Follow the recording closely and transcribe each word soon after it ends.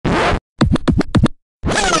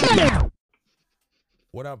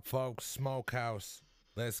What up, folks? Smokehouse.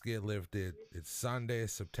 Let's get lifted. It's Sunday,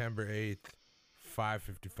 September 8th,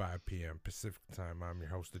 5:55 p.m. Pacific time. I'm your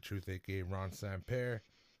host, The Truth, aka Ron Samper.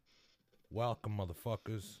 Welcome,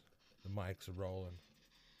 motherfuckers. The mics are rolling.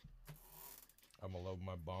 I'm gonna load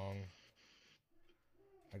my bong.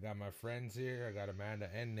 I got my friends here. I got Amanda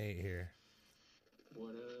and Nate here.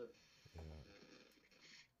 What up?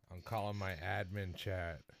 I'm calling my admin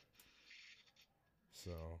chat.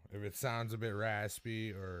 So if it sounds a bit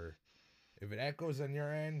raspy or if it echoes on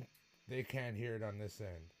your end, they can't hear it on this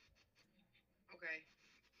end. Okay.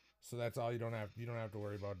 So that's all. You don't have to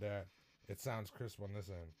worry about that. It sounds crisp on this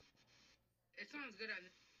end. It sounds good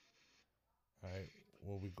on. Alright,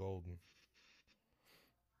 we'll be golden.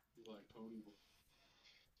 You like Tony Boy?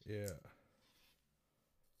 Yeah.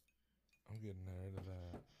 I'm getting rid of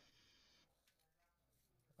that.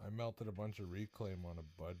 I melted a bunch of Reclaim on a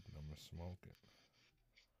bud and I'm gonna smoke it.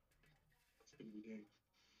 It's gonna be dang.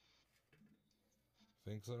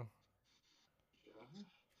 Think so? Yeah.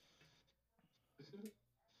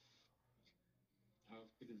 How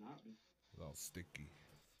could it not be? It's all sticky.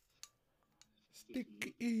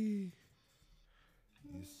 Sticky.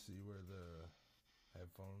 You see where the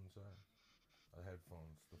headphones are?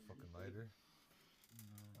 Headphones. The fucking lighter?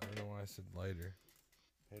 I don't know why I said lighter.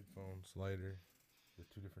 Headphones, lighter. The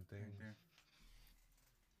two different things. Right there.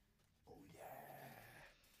 Oh yeah.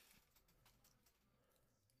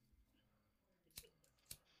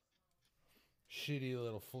 Shitty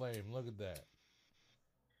little flame. Look at that.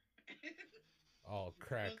 All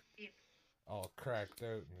cracked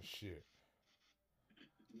out and shit.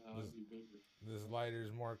 No, it'd be bigger. This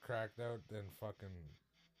lighter's more cracked out than fucking.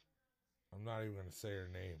 I'm not even gonna say her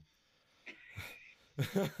name.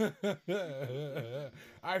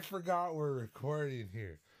 I forgot we're recording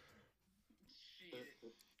here.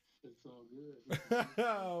 Shit. It's all good.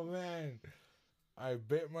 Oh man, I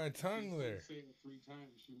bit my tongue there. Say it 3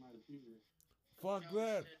 times, she might appear. Fuck Oh,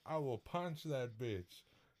 that! shit. I will punch that bitch.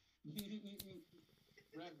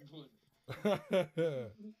 Rabbit punch.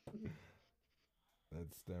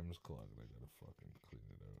 That stem's clogged. I gotta fucking clean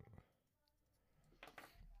it out.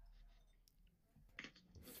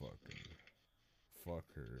 Fuck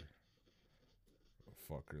her.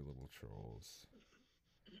 Fuck her little trolls.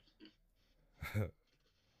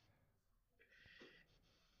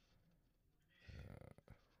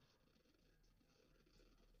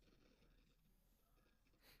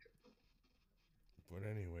 But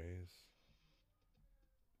anyways,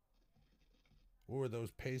 what were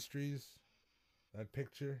those pastries? That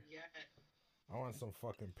picture? Yeah. I want some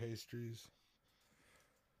fucking pastries.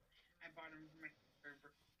 I bought them for my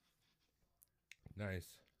server. Nice.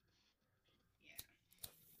 Yeah.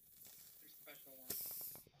 They're special ones.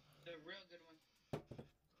 The real good ones.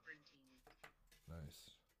 Printing.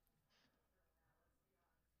 Nice.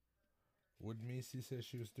 What did Missy say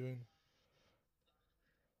she was doing?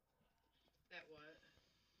 That what?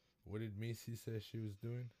 What did Missy say she was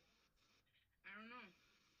doing? I don't know.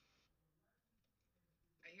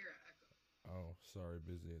 I hear an echo. Oh, sorry,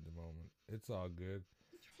 busy at the moment. It's all good.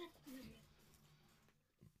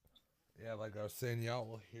 Yeah, like I was saying, y'all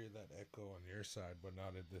will hear that echo on your side, but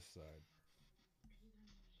not at this side.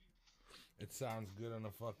 It sounds good on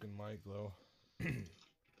a fucking mic, though.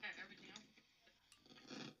 Everything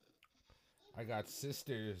else? I got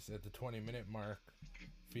Sisters at the 20-minute mark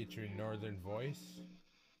featuring Northern Voice.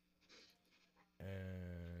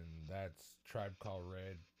 And that's Tribe Called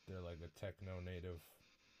Red. They're like a techno native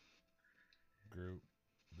group.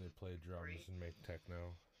 They play drums and make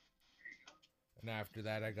techno. And after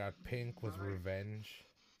that, I got Pink with Revenge.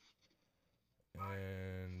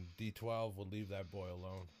 And D12 will Leave That Boy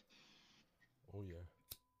Alone. Oh, yeah.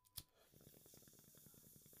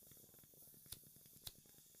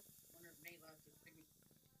 I wonder if Nate lost his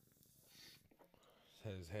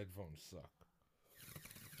signal. His headphones suck.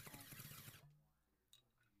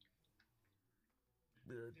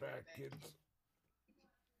 Be right back, kids.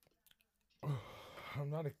 I'm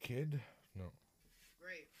not a kid. No.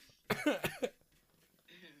 Great.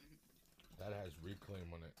 That has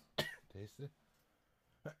Reclaim on it. Taste it?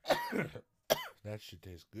 That shit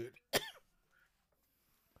tastes good.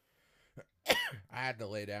 I had to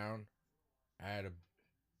lay down. I had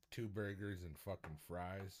 2 burgers and fucking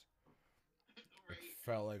fries. Right. It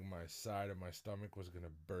felt like my side of my stomach was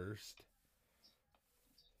gonna burst.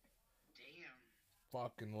 Damn.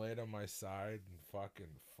 Fucking laid on my side and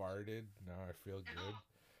fucking farted. Now I feel good.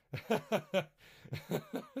 Don't matter.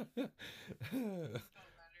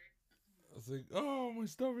 I was like, oh, my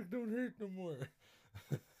stomach don't hurt no more.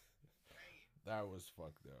 Right. That was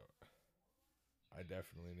fucked up. I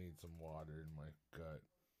definitely need some water in my gut.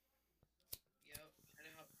 Yep.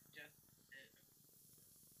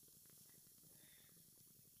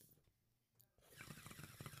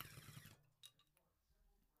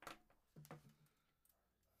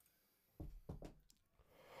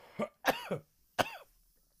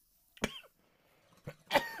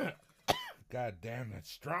 God damn,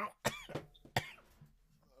 that's strong.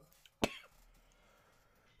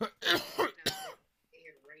 Here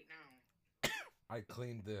right now. I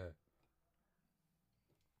cleaned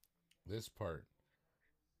this part.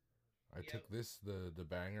 I took the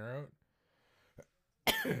banger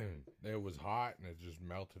out. It was hot and it just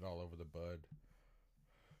melted all over the bud.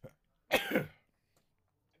 I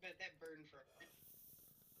bet that burned for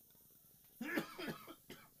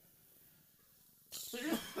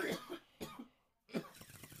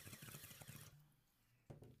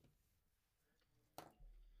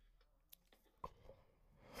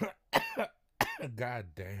God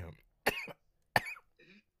damn.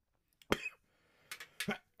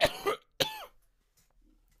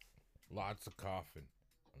 Lots of coughing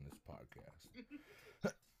on this podcast.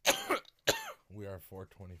 We are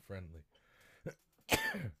 420 friendly. yes.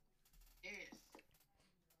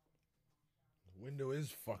 The window is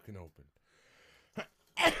fucking open.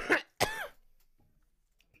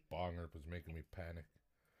 Bonger was making me panic.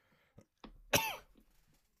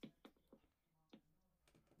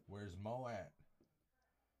 Where's Mo at?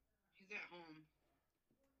 He's at home.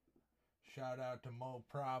 Shout out to Mo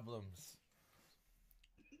Problems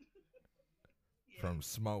Yeah. from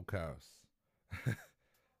Smokehouse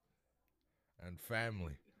and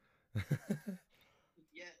family.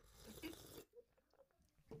 Yes.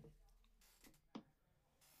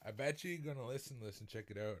 I bet you're gonna listen to this and check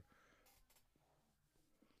it out.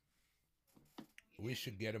 We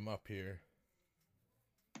should get him up here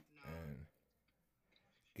No. and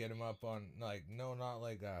get him up on not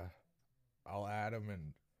like I'll add him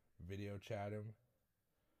and video chat him.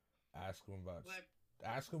 Ask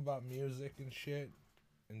him about music and shit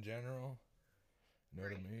in general. You know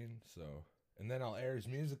what I mean? So, and then I'll air his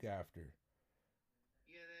music after.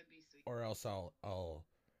 Yeah, that'd be sweet. Or else I'll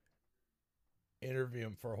interview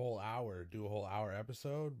him for a whole hour, do a whole hour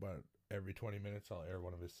episode, but every 20 minutes I'll air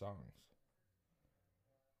one of his songs.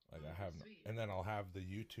 Like I have, sweet. and then I'll have the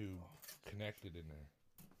YouTube connected in there.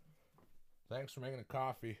 Thanks for making a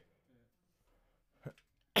coffee.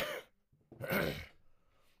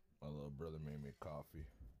 My little brother made me coffee.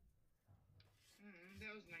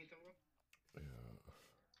 That was nice of him. Yeah.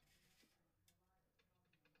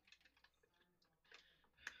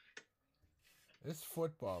 It's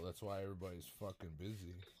football, that's why everybody's fucking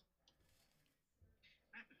busy.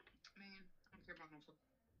 Man, I don't care about no football.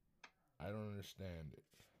 I don't understand it.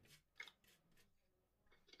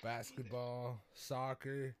 Basketball,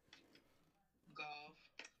 soccer, Golf.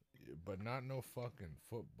 but not no fucking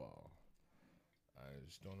football. I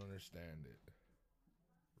just don't understand it.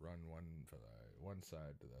 Run one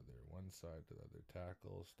side to the other, one side to the other.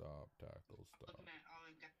 Tackle, stop, tackle, stop. Looking at all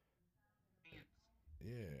them guys dance,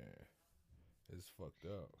 Yeah. It's fucked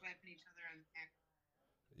up. clapping each other on the back.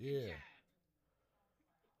 Yeah. Yeah.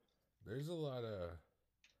 There's a lot of...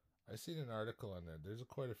 I seen an article on that. There's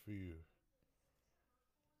quite a few...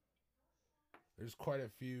 There's quite a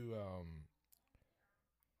few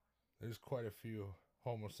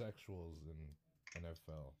homosexuals in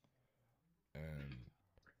NFL. And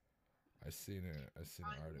I seen an All the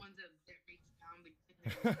article. ones that reach down between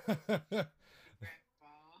the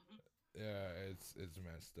ball. Yeah, it's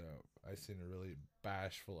messed up. I seen a really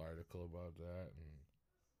bashful article about that, and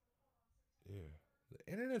yeah,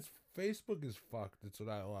 the internet's Facebook is fucked. That's what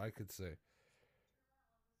I could say.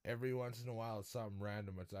 Every once in a while, it's something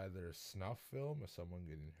random. It's either a snuff film of someone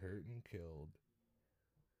getting hurt and killed,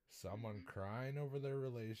 someone crying over their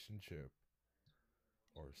relationship,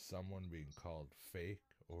 or someone being called fake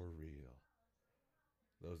or real.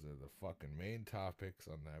 Those are the fucking main topics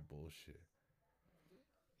on that bullshit.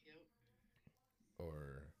 Yep.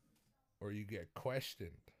 Or you get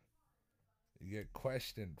questioned. You get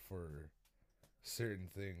questioned for certain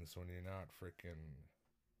things when you're not freaking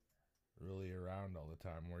really around all the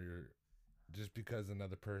time, where you're just because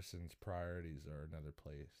another person's priorities are another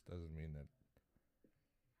place doesn't mean that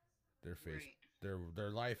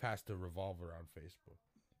their life has to revolve around Facebook.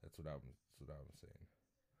 That's what I'm saying.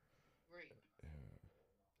 Right. Yeah.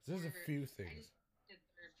 There's a few things.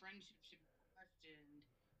 Their friendship should be questioned.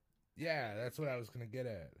 Yeah, that's what I was gonna get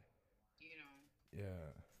at. You know,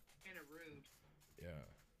 Yeah. kind of rude. Yeah.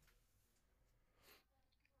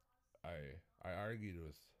 I argued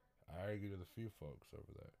with a few folks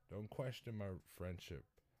over that. Don't question my friendship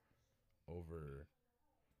over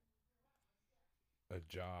a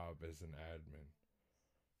job as an admin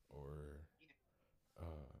or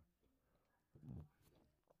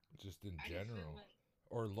just in general,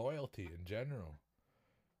 or loyalty in general.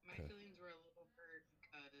 My feelings were a little hurt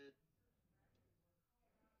because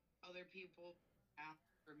other people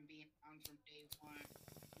from being on from day one,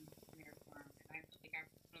 and I feel like I'm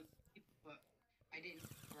one of those people, but I didn't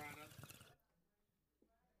get brought up,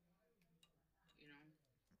 you know.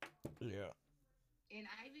 Yeah. And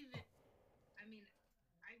I've even, I mean,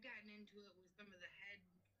 I've gotten into it with some of the head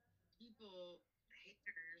people,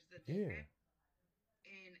 haters that they Yeah. have,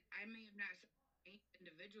 and I may have not said her name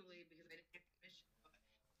individually because I didn't have permission, but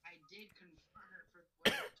I did confront her for the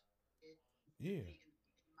way that she did Yeah. and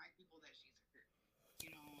my people that she's hurt,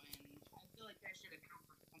 you know. And I feel like that should account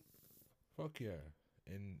for something. Fuck yeah.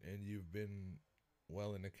 And you've been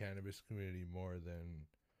well in the cannabis community more than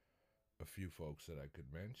a few folks that I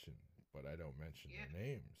could mention, but I don't mention Yeah, their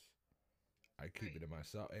names. I keep it right, to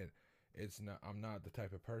myself, and it's not. I'm not the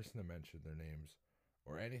type of person to mention their names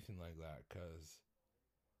or anything like that. Cause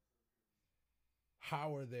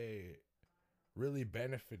how are they really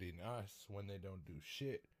benefiting us when they don't do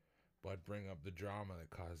shit, but bring up the drama that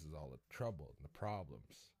causes all the trouble and the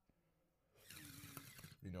problems? hmm,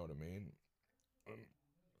 You know what I mean?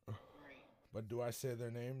 right, But do I say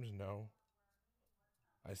their names? No.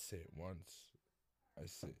 I say it once. I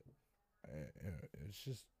say it. It's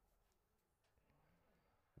just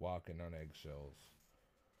walking on eggshells.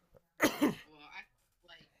 well, I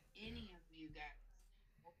like any of you guys,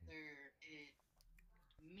 whether it's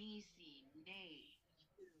Missy, Nate,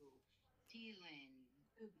 you, Teelan,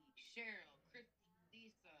 Ruby, Cheryl, Christy,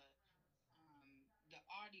 Lisa, the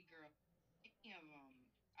Audie girl, any of them,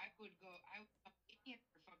 I would tell any of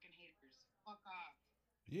your fucking haters, fuck off.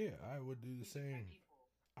 Yeah, I would do the This is my same. people.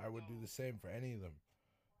 I would do the So, same for any of them.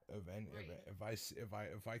 right,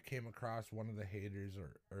 If I came across one of the haters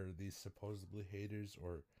or these supposedly haters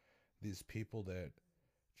or these people that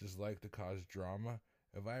just like to cause drama,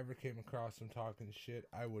 if I ever came across them talking shit,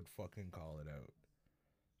 I would fucking call it out.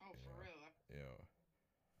 oh, You for know, real. you know.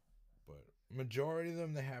 But majority of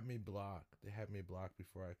them, they had me blocked. They had me blocked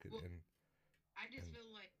before I could. Well, And I just and feel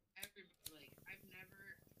like everybody, like, I've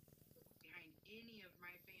never behind any of my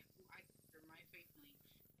who I consider my family.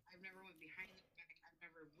 I've never went behind the back. I've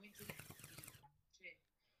never went to the shit,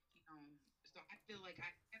 you know. So I feel like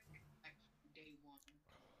I have that from day one.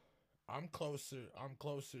 I'm closer. I'm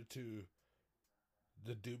closer to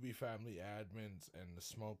the Doobie Family admins and the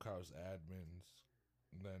Smokehouse admins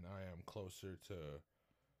than I am closer to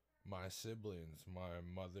my siblings, my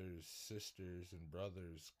mother's sisters and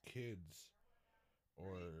brothers' kids,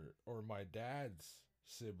 Right. or my dad's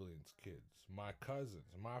siblings' kids, my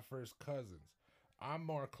cousins, my first cousins. I'm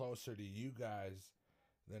more closer to you guys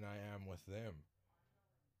than I am with them.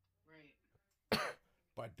 Right.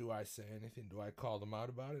 But do I say anything? Do I call them out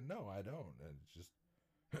about it? No, I don't. It's just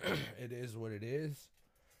it is what it is.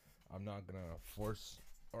 I'm not gonna force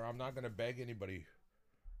or I'm not gonna beg anybody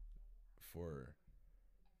for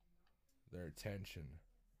their attention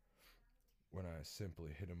when I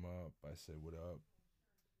simply hit them up. I say, "What up?"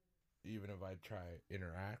 Even if I try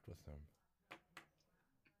interact with them,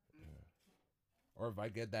 Mm. yeah. Or if I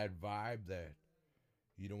get that vibe that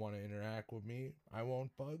you don't want to interact with me, I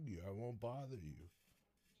won't bug you. I won't bother you.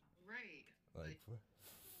 Right. Like Like,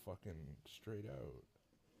 fucking straight out.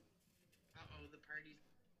 oh, the party's.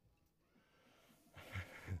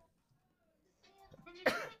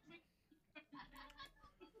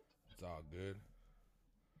 It's all good.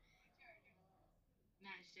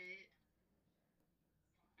 Not shit.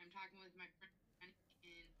 I'm talking with my friend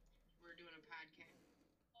and we're doing a podcast.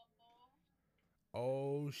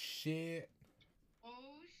 Oh shit.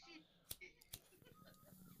 Oh shit.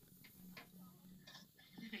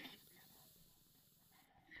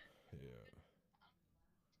 Yeah.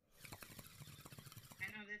 I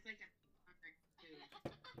know that's like a too.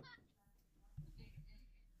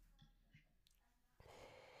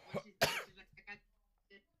 What she said, she's like,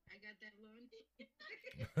 I got that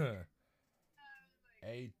lunch.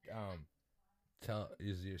 Hey, tell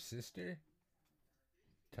is your sister?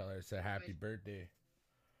 Tell her it's a happy birthday.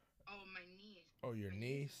 Oh, my niece. Oh, your My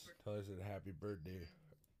niece is niece? Tell her it's a happy birthday.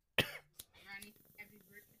 Ronnie, happy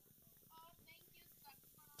birthday.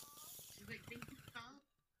 She's like, thank you, Tom.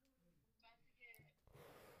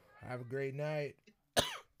 Have a great night.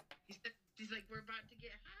 She's like, we're about to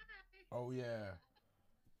get high. Oh yeah.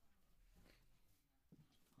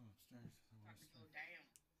 Go upstairs. About to go down.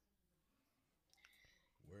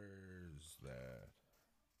 Where's that?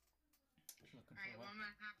 All right, well, I'm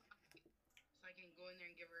gonna hop so I can go in there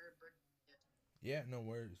and give her her birthday gift. Yeah, no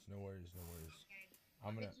worries, no worries, no worries. Okay.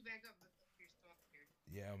 I'm I'll gonna hit you back up if you're still up here.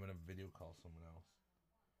 yeah, I'm gonna video call someone else.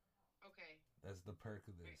 Okay. That's the perk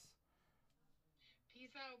of this.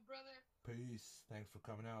 Peace out, brother. Peace. Thanks for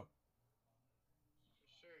coming out. For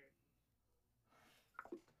sure.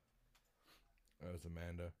 That was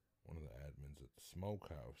Amanda, one of the admins at the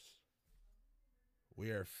Smokehouse. We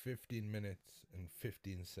are 15 minutes and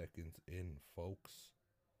 15 seconds in, folks.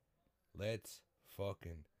 Let's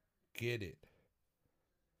fucking get it.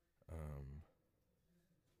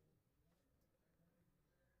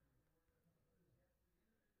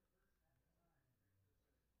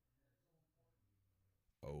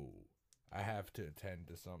 Oh, I have to attend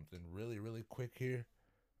to something really, really quick here.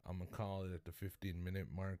 I'm going to call it at the 15-minute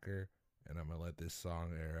marker, and I'm going to let this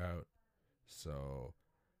song air out. So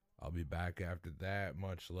I'll be back after that.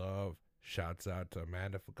 Much love. Shouts out to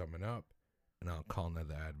Amanda for coming up. And I'll call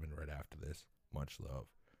another admin right after this. Much love.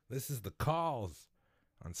 This is The Calls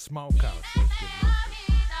on Smokehouse. Let's get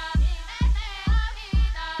lifted.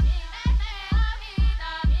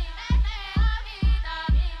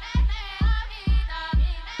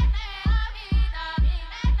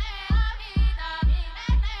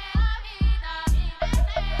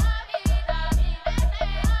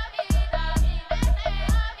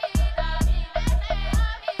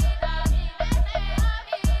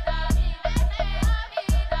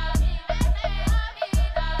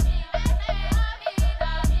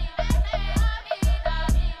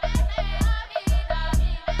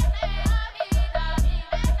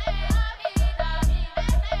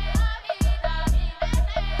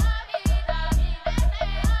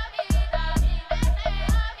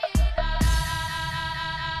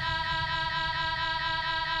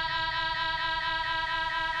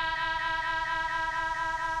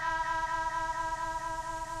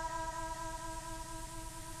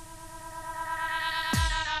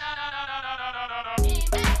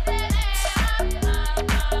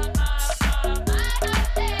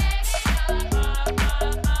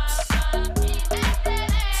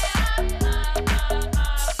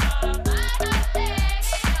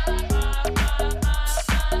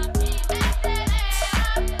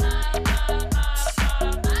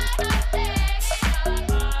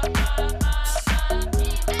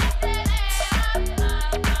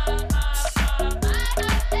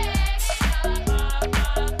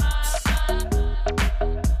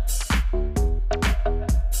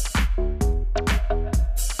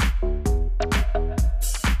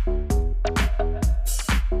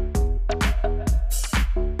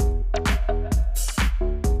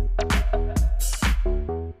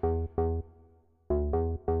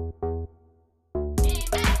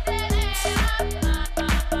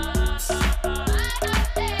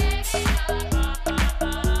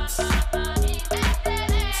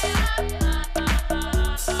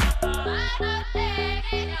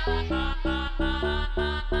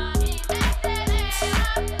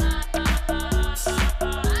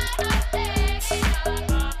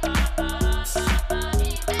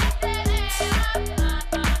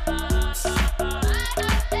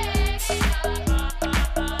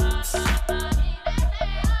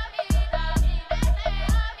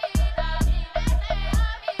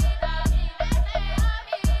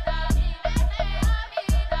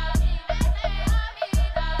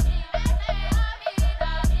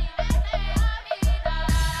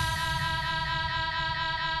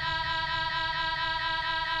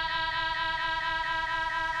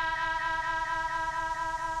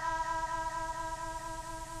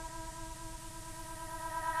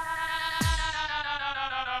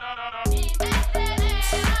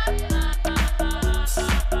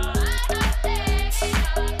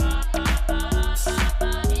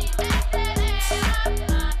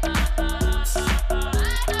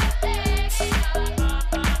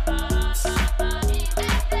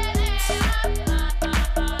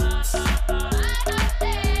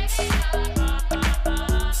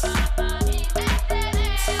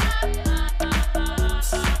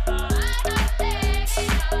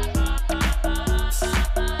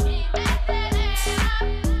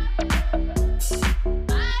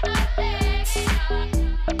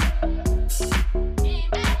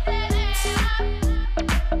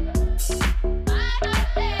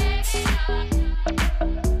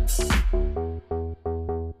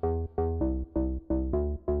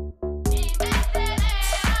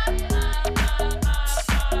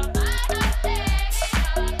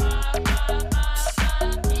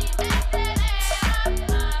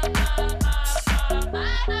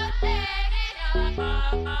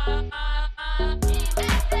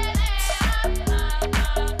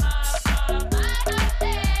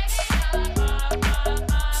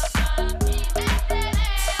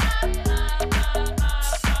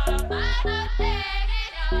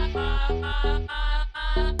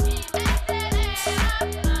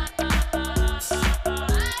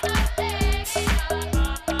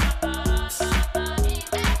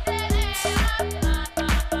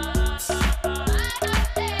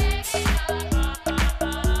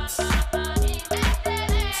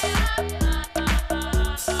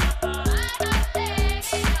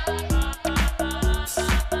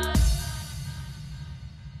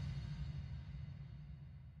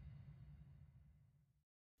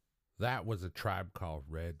 That was a Tribe Called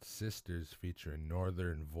Red, Sisters featuring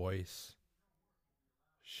Northern Voice.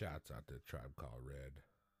 Shouts out to Tribe Called Red.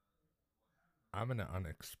 I'm gonna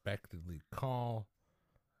unexpectedly call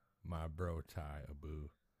my bro Ty Abu.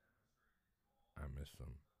 I miss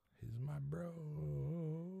him. He's my bro.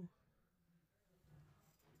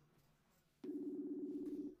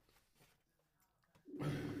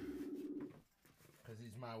 Cause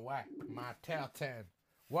he's my whack, my Teltan.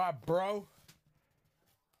 What, bro?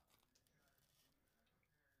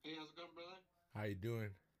 Hey, how's it going, brother? How you doing?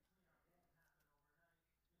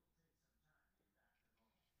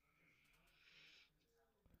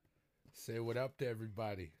 Say what up to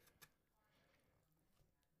everybody.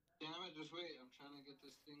 Damn it, just wait. I'm trying to get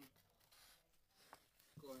this thing.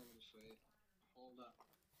 Go ahead and just wait. Hold up.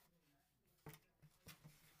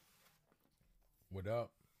 What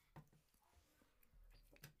up?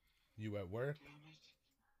 You at work? Damn it.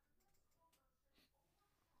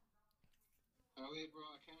 Oh, wait, bro.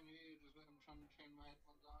 I can't hear you. Just wait. I'm trying to turn my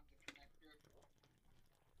headphones on to connect here.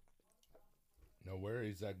 No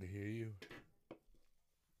worries, I can hear you.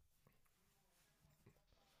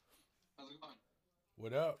 How's it going?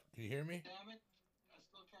 What up? Can you hear me? Damn it. I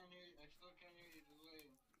still can't hear you. I still can't hear you. Just wait.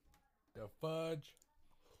 The fudge.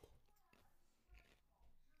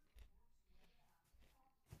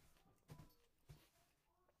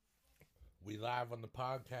 We live on the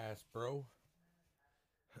podcast, bro.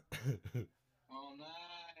 Oh,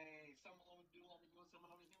 nice. Someone do let me go. Someone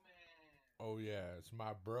let me human. Oh yeah, it's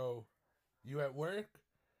my bro. You at work?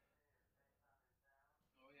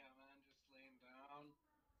 Oh, yeah, man. Just laying down.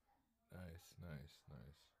 Nice.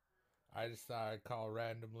 I just thought I'd call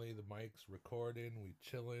randomly. The mic's recording. We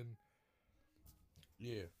chilling.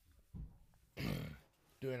 Yeah.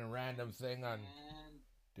 Doing a random thing on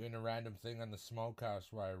the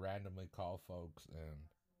Smokehouse where I randomly call folks and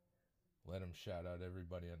let them shout out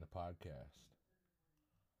everybody on the podcast.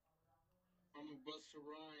 I'm a bust a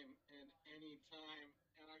rhyme and anytime.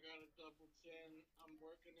 And I got a double chin. I'm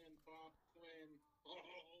working in Bob Quinn.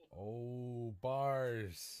 Oh. Oh,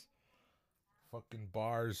 bars. Fucking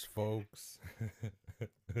bars, folks.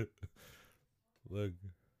 Look.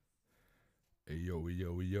 Hey,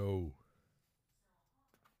 yo.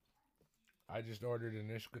 I just ordered an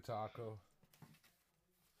Ishka taco.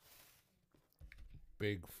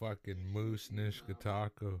 Big fucking moose Nishka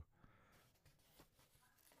taco.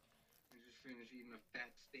 I just finished eating a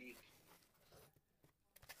fat steak.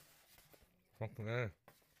 Fucking eh.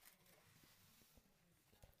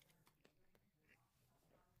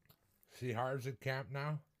 See Harv's at camp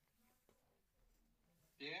now?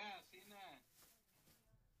 Yeah, seen that.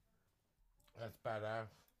 That's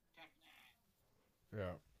badass.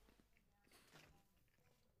 Yeah.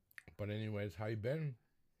 But anyways, how you been?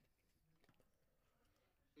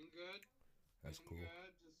 Been good. That's Been cool.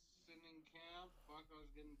 good. Just sitting in camp. Fuck, I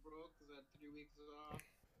was getting broke because I had 3 weeks off.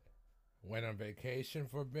 Went on vacation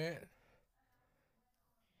for a bit.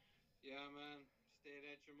 Yeah, man. Stayed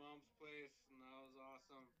at your mom's place, and that was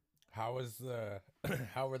awesome. How was the?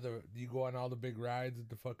 Do you go on all the big rides at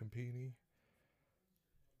the fucking Peony?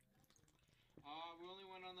 We only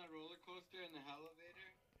went on that roller coaster and the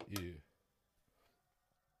elevator. Yeah.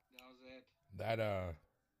 That was it. That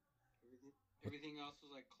Everything else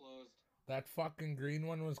was like closed. that fucking green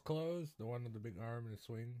one was closed. The one with the big arm and the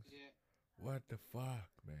swings. Yeah. What the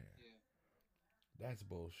fuck, man? Yeah. That's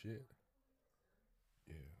bullshit.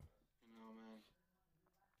 Yeah. I know, man.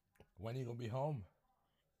 When you gonna be home?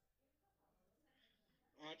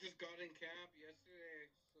 I just got in camp yesterday,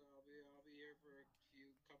 so I'll be here for a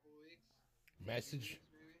couple weeks. Message Weeks,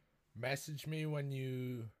 maybe. Message me when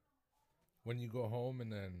you go home,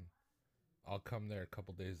 and then I'll come there a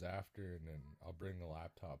couple days after, and then I'll bring the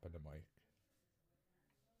laptop and the mic.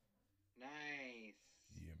 Nice.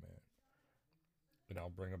 Yeah, man. And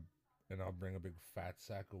I'll bring a big fat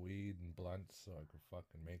sack of weed and blunts so I can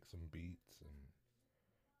fucking make some beats and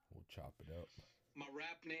we'll chop it up. My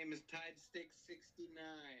rap name is Tide Stick 69.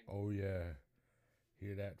 Oh yeah.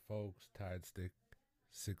 Hear that, folks? Tide Stick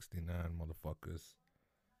 69, motherfuckers.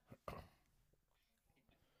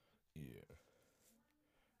 Yeah.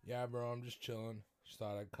 Yeah, bro, I'm just chilling. Just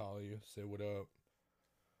thought I'd call you, say what up.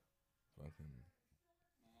 Fucking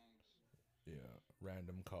Nice. yeah,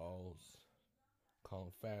 random calls.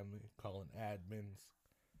 Calling family, calling admins.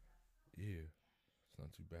 Yeah, it's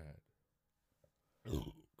not too bad.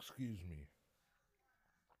 Excuse me.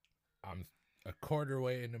 I'm a quarter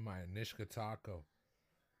way into my Nishka taco,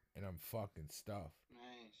 and I'm fucking stuffed.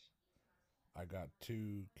 Nice. I got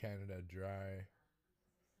 2 Canada Dry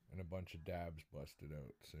and a bunch of dabs busted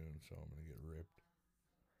out soon, so I'm gonna get ripped.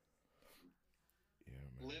 Yeah,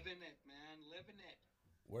 man. Living it, man. Living it.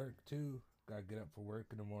 Work too. Gotta get up for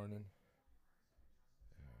work in the morning.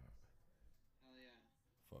 Hell yeah.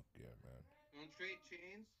 Fuck yeah, man. You want to trade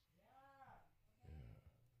chains?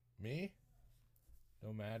 Me?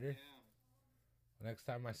 No matter. Yeah. Next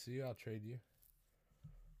time I see you, I'll trade you.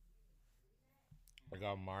 I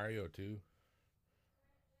got Mario too.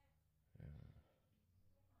 Yeah.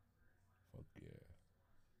 Fuck yeah.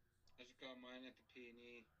 I just got mine at the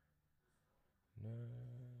P&E.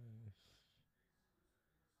 Nice.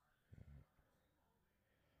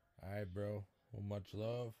 Alright, bro. Well, much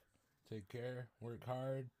love. Take care. Work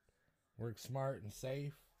hard. Work smart and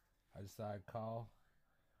safe. I just thought I'd call.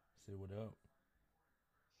 Say what up.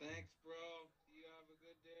 Thanks, bro. You have a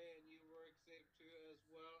good day and you work safe too as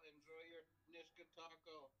well. Enjoy your Nishka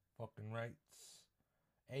taco. Fucking rights.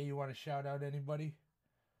 Hey, you want to shout out anybody?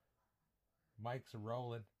 Mike's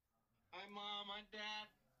rolling. Hi, Mom. Hi, Dad.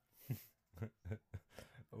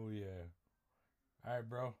 Oh, yeah. Alright,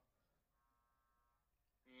 bro.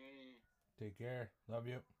 Mm, Take care. Love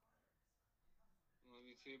you. love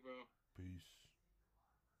you too, bro. Peace.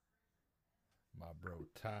 My bro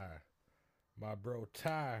Ty. My bro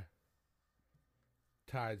Ty.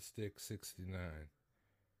 Tide Stick 69.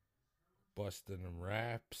 Busting them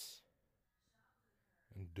raps.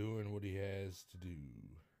 And doing what he has to do.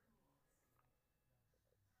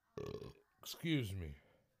 Excuse me.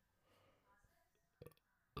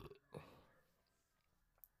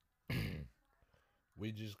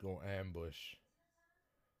 We just gonna ambush.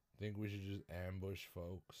 Think we should just ambush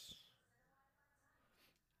folks.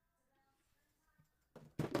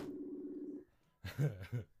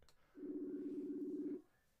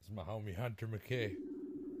 It's my homie Hunter McKay.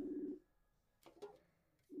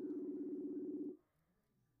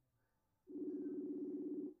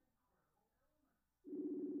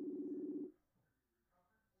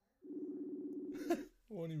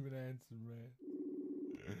 Won't even answer, man.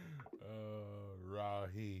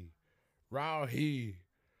 Rahi. Rahi.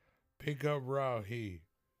 Pick up Rahi.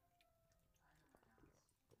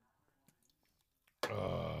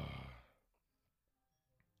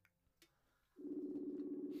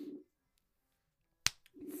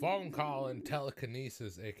 Phone call and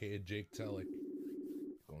telekinesis, aka Jake Telek.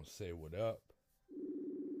 Gonna say what up.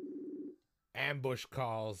 Ambush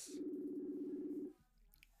calls.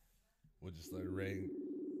 We'll just let it ring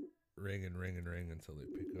until they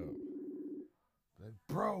pick up. Like,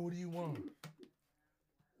 bro, what do you want?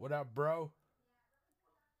 What up, bro?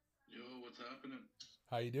 Yo, what's happening?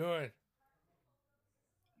 How you doing?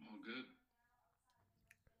 All good.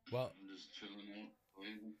 Well, I'm just chilling out.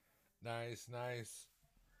 Waiting. nice.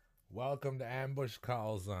 Welcome to Ambush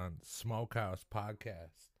Calls on Smokehouse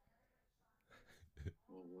Podcast.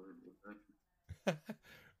 Oh, word. What's happening?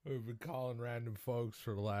 We've been calling random folks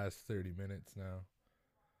for the last 30 minutes now.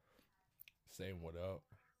 Saying what up.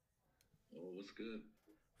 Oh, what's good?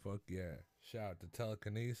 Fuck yeah. Shout out to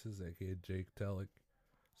Telekinesis, aka Jake Telek.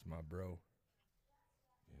 It's my bro.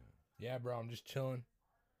 Yeah, bro, I'm just chilling.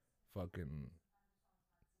 Fucking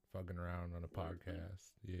around on a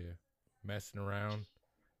podcast. Yeah. Messing around.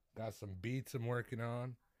 Got some beats I'm working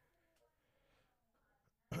on.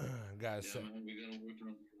 Man, we're gonna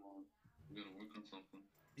work on something.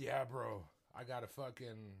 Yeah, bro. I got a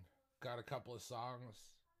couple of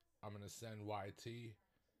songs I'm gonna send YT.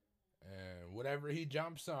 And whatever he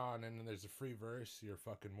jumps on and then there's a free verse, you're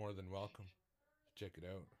fucking more than welcome. Check it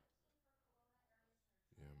out.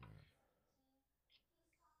 Yeah, man.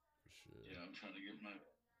 For sure. Yeah, I'm trying to get my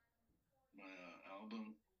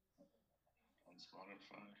album on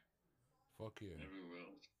Spotify. Fuck yeah. Everywhere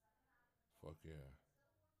else. Fuck yeah.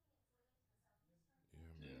 Yeah,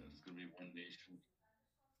 man. Yeah, it's gonna be One Nation.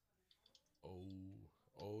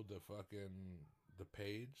 Oh, the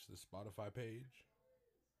page, the Spotify page.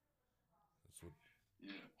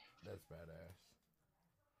 That's badass.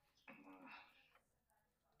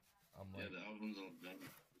 Yeah, the album's all done.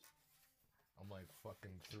 I'm like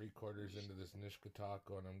fucking 3/4 into this Nishka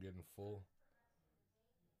taco and I'm getting full.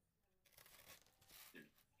 Yeah.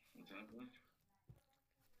 What's happening?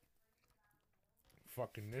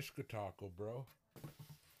 Fucking Nishka taco, bro.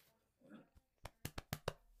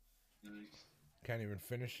 Nice. Can't even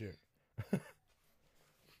finish it.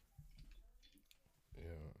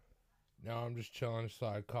 Yeah. Now I'm just chilling, so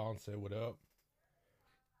I call and say what up.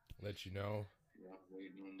 Let you know. Yeah, I'm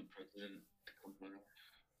waiting on the president to come back.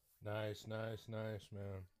 Nice, man.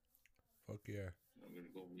 Fuck yeah. I'm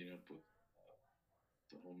gonna go meet up with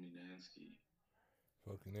the homie Nansky.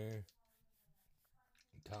 Fucking A.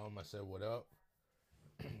 Tell him I said what up.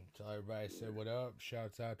 Tell everybody I said what up.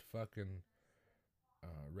 Shouts out to fucking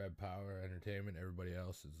Red Power Entertainment. Everybody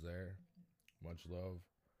else is there. Much love.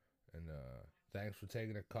 And thanks for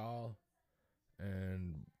taking a call.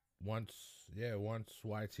 And once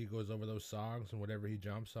YT goes over those songs and whatever he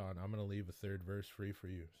jumps on, I'm gonna leave a third verse free for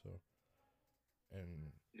you. So,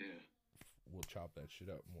 and Yeah. we'll chop that shit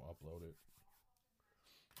up and we'll upload it.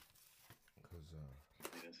 Cause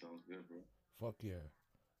Yeah, sounds good, bro. fuck yeah,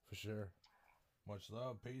 for sure. Much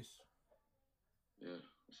love, peace. Yeah,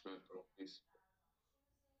 respect, bro. Peace.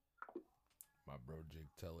 My bro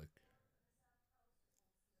Jake Tellick.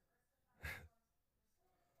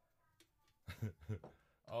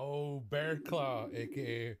 Oh, Bear Claw,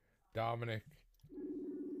 aka Dominic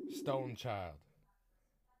Stone Child.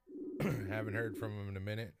 Haven't heard from him in a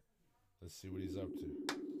minute. Let's see what he's up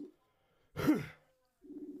to.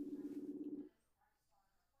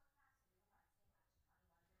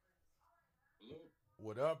 Hello?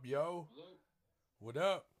 What up, yo? Hello? What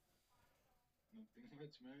up? Nothing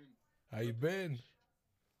much, man. How you been?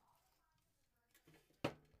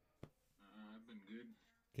 I've been good.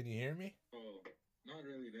 Can you hear me? Oh, not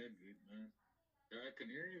really that good, man. Yeah, I can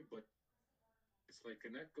hear you, but it's like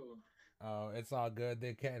an echo. Oh, it's all good.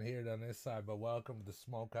 They can't hear it on this side, but welcome to the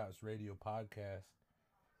Smokehouse Radio Podcast.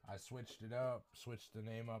 I switched it up, switched the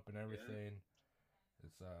name up and everything.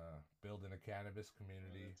 It's building a cannabis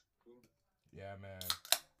community. That's cool. Yeah, man.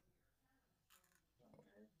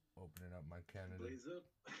 Opening up my Canada. Blaze up.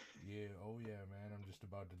 Yeah, oh yeah, man. I'm just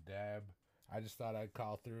about to dab. I just thought I'd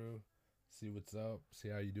call through, see what's up, see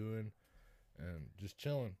how you doing, and just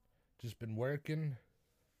chilling. Just been working,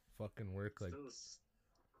 fucking work like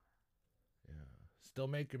yeah. Still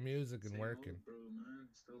making music and same working. old, bro, man.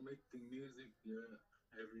 Still making music, yeah,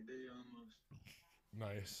 every day almost.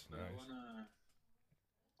 Nice, But nice.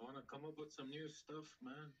 I wanna come up with some new stuff,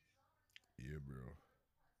 man. Yeah, bro.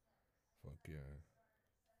 Fuck yeah.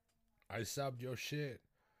 I subbed your shit.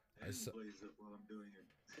 And blaze up while I'm doing it.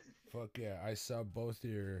 Fuck yeah. I subbed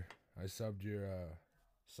your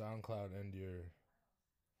SoundCloud and your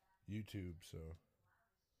YouTube, so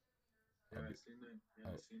Yeah, I seen that. Yeah,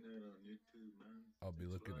 I seen that on YouTube, man. I'll be Thanks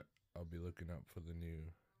a looking lot. I'll be looking up for the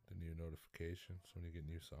new notifications when you get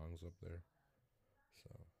new songs up there. So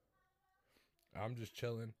I'm just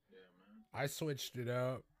chilling. Yeah, man. I switched it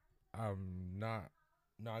up. I'm not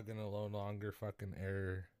gonna no longer fucking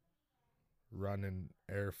air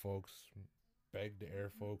folks beg to air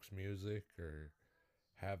folks music or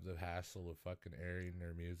have the hassle of fucking airing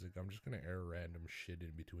their music. I'm just gonna air random shit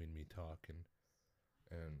in between me talking.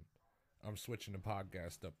 And I'm switching the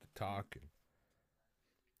podcast up to talking.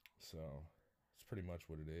 So it's pretty much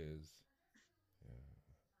what it is.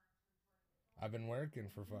 Yeah. I've been working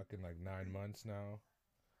for fucking like 9 months now.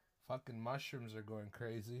 Fucking mushrooms are going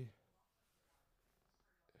crazy.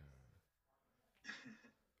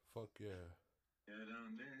 Fuck yeah. Yeah,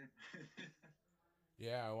 down there.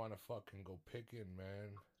 Yeah, I want to fucking go picking,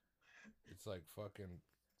 man. It's like fucking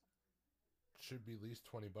should be at least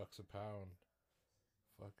 $20 a pound.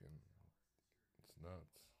 Fucking, it's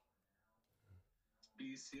nuts.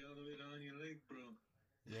 BC all the way down your leg, bro.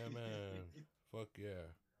 Yeah, man. Fuck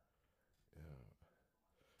yeah. Yeah.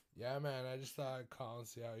 Yeah, man. I just thought I'd call and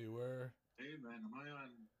see how you were. Hey, man, am I on?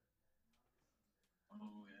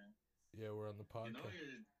 Oh, yeah. Yeah, we're on the You know,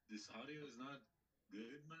 podcast. this audio is not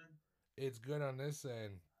good, man. It's good on this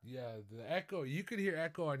end. Yeah, the echo. You could hear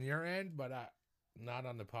echo on your end, but not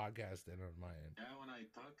on the podcast and on my end. Yeah, when I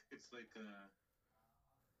talk, it's like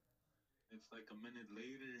a minute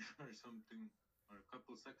later or something, or a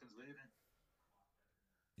couple seconds later.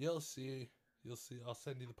 You'll see. I'll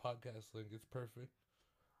send you the podcast link. It's perfect.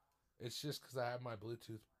 It's just because I have my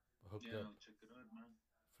Bluetooth hooked up. I'll check it out, man.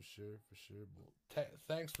 For sure. Well,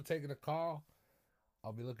 thanks for taking the call.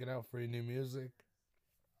 I'll be looking out for your new music.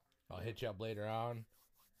 I'll hit you up later on.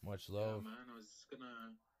 Much love. Yeah, man. I was just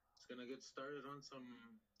gonna get started on some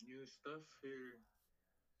new stuff here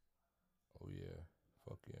Oh yeah.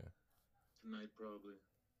 Fuck yeah. tonight, probably.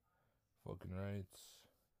 Fucking rights.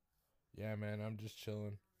 Yeah, man, I'm just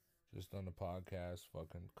chilling. Just on the podcast,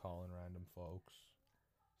 fucking calling random folks.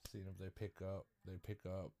 Seeing if they pick up. They pick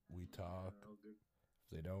up, we talk. Yeah, all good.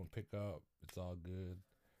 If they don't pick up, it's all good.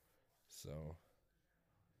 So,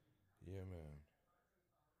 yeah, man.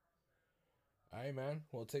 Alright, man.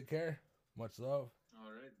 Well, take care. Much love.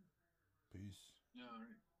 All right. Peace. Yeah, all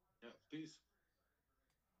right. Yeah, peace.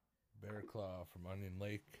 Bear Claw from Onion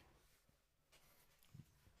Lake.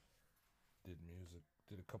 Did music.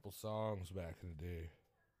 Did a couple songs back in the day.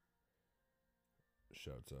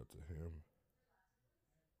 Shouts out to him.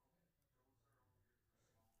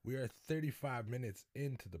 We are 35 minutes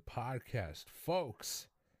into the podcast, folks.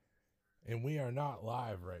 And we are not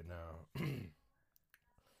live right now.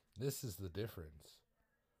 This is the difference.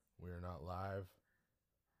 We are not live.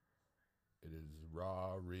 It is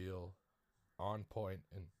raw, real, on point,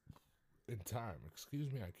 and in time.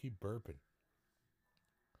 Excuse me, I keep burping.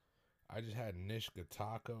 I just had Nishka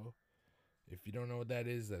taco. If you don't know what that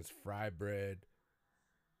is, that's fry bread,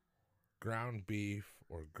 ground beef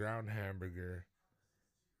or ground hamburger,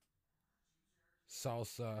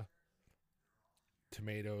 salsa,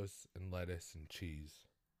 tomatoes, and lettuce and cheese.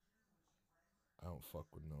 I don't fuck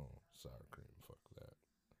with no sour cream. Fuck that.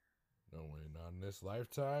 No way. Not in this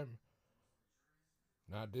lifetime.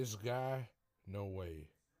 Not this guy. No way.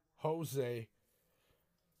 Jose.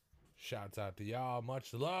 Shouts out to y'all.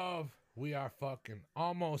 Much love. We are fucking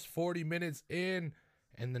almost 40 minutes in.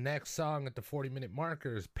 And the next song at the 40-minute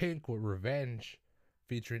marker is Pink with Revenge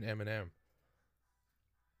featuring Eminem.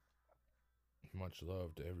 Much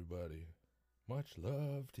love to everybody. Much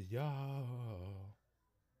love to y'all.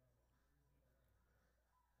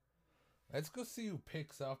 Let's go see who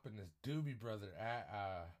picks up in this Doobie Brother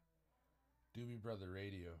Doobie Brother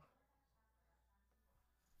Radio.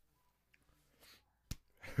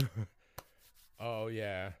 Oh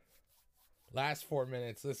yeah. Last 4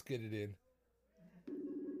 minutes, let's get it in.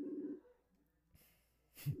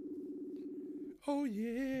 Oh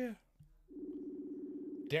yeah.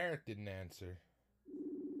 Derek didn't answer.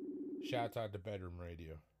 Shouts out to Bedroom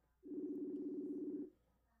Radio.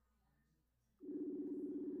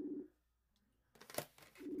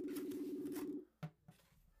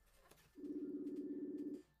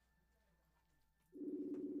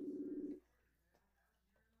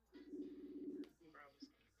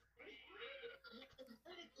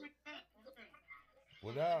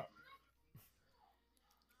 What up?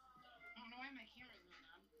 I don't know why my camera's not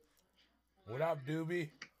on. What up, Doobie?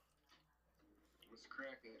 What's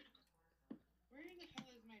cracking? Where the hell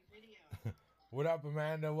is my video? What up,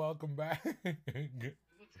 Amanda? Welcome back. What's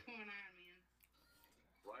going on, man?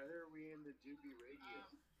 Why are we in the Doobie Radio?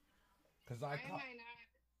 Cause Why am I not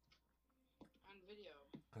on video?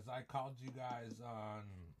 Cause I called you guys on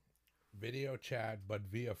video chat, but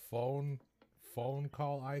via phone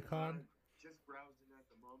call icon. Just browsing at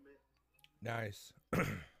the moment. Nice.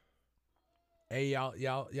 Hey,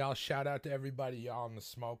 y'all! Shout out to everybody y'all on the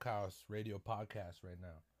Smokehouse Radio podcast right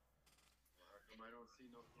now. How come I don't see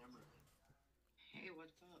no camera? Hey,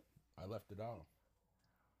 what's up? I left it on.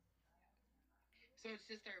 So it's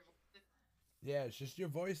just our voices. Yeah, it's just your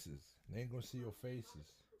voices. They ain't gonna see your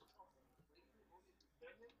faces.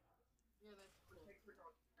 Yeah, that's cool.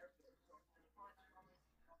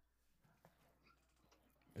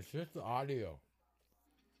 It's just the audio.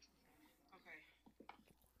 Okay.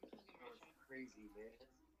 I'm plugging my That's shit. crazy, man.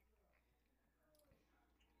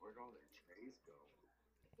 Where'd all their trays go?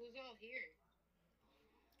 Who's all here?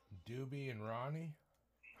 Doobie and Ronnie.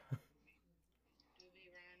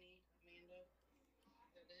 Doobie, Ronnie, Amanda.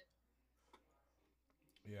 Is that it?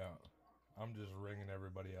 Yeah, I'm just ringing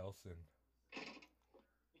everybody else in.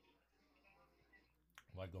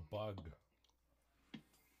 Like a bug.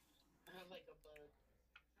 Like a bug.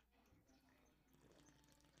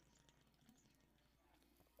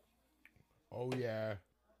 Oh yeah.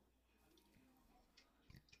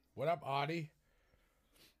 What up, Audie?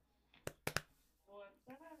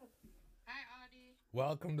 Hi, Audie.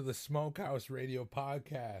 Welcome to the Smokehouse Radio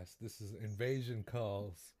podcast. This is Invasion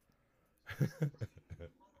Calls. I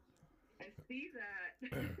see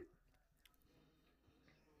that.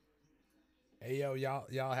 Hey yo,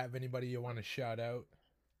 y'all have anybody you want to shout out?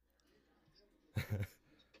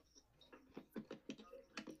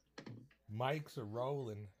 Mics are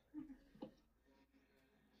rolling.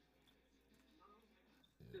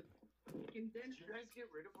 Did you guys get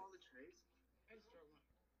rid of all the trays? I just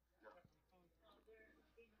throw one.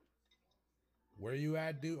 Where you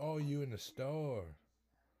at, dude? Oh, you in the store.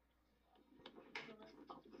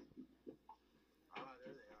 Ah,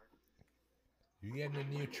 there they are. You getting a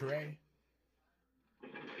new tray?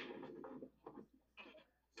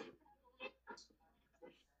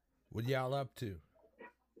 What y'all up to?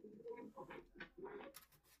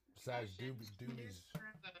 Besides Doobie's. Getting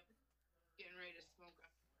ready to smoke up.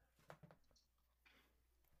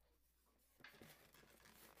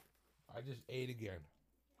 I just ate again.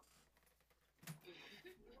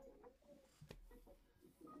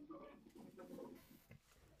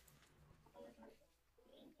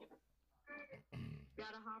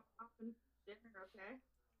 Gotta hop off and dinner, okay?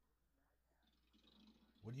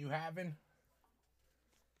 What are you having?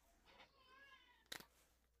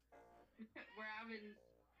 We're having.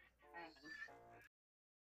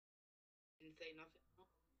 Didn't say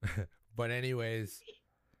nothing. But anyways,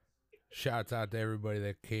 shouts out to everybody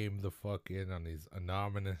that came the fuck in on these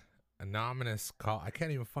anonymous call. I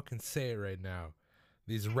can't even fucking say it right now.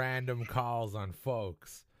 These random calls on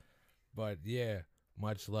folks. But yeah,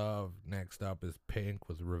 much love. Next up is Pink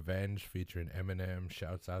with Revenge featuring Eminem.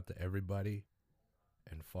 Shouts out to everybody.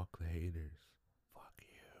 And fuck the haters. Fuck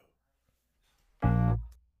you.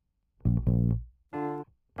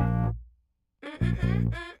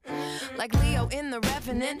 Like Leo in The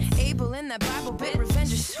Revenant, Abel in that Bible bit.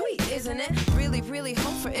 Revenge is sweet, isn't it? Really, really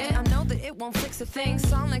hope for it. I know that it won't fix a thing.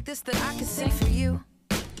 Song like this that I can sing for you.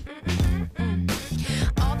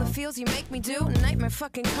 All the feels you make me do, nightmare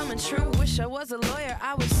fucking coming true. Wish I was a lawyer,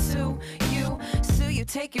 I would sue you. Sue you,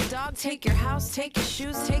 take your dog, take your house, take your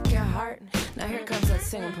shoes, take your heart. Now here comes that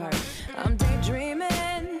singing part. I'm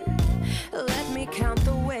daydreaming, let me count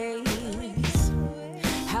the ways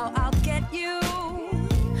how I'll get you.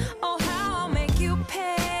 Oh, how I'll make you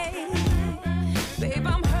pay. Babe,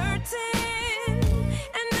 I'm hurting,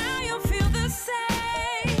 and now you'll feel the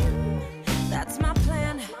same. That's my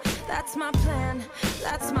plan, that's my plan,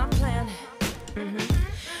 that's my plan.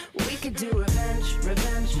 We could do revenge,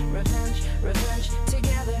 revenge, revenge, revenge.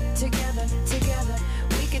 Together, together, together.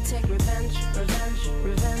 We could take revenge, revenge,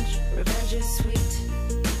 revenge. Revenge is sweet.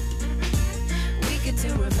 We could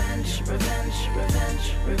do revenge, revenge,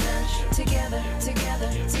 revenge, revenge. Together,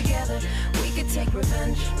 together, together. We could take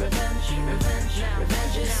revenge, revenge, revenge.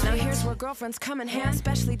 Revenge is sweet. Now here's where girlfriends come in hand,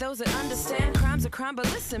 especially those that understand. Crime's a crime, but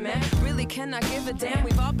listen, man, really cannot give a damn.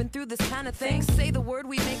 We've all been through this kind of thing. Say the word,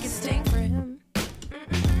 we make it sting for him.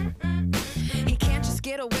 He can't just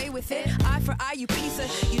get away with it. Eye for eye, you piece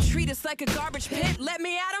of. You treat us like a garbage pit. Let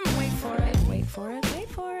me at him. Wait for it, wait for it, wait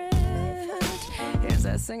for it. Here's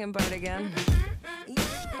that singing part again.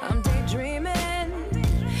 I'm daydreaming.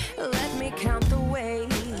 Let me count the ways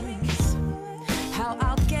how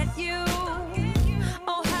I'll get you.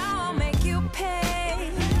 Oh, how I'll make you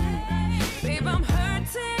pay. Babe, I'm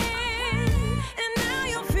hurting, and now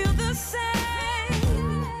you'll feel the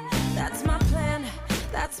same. That's my plan,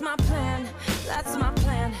 that's my plan, that's my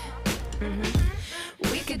plan.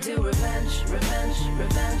 We could do revenge, revenge,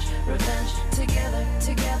 revenge, revenge. Together,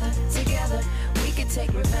 together, together. We could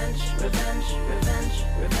take revenge, revenge, revenge.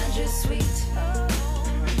 Revenge is sweet.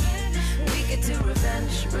 We could do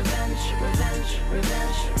revenge, revenge, revenge,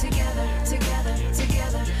 revenge. Together, together,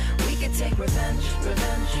 together. We could take revenge,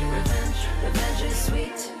 revenge, revenge. Revenge is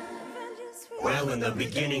sweet. Well, in the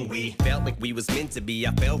beginning we felt like we was meant to be.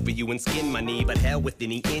 I fell for you and skinned my knee, but hell with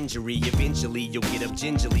any injury. Eventually you'll get up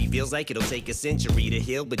gingerly. Feels like it'll take a century to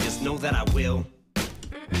heal, but just know that I will.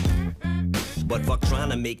 But fuck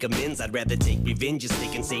trying to make amends, I'd rather take revenge. Just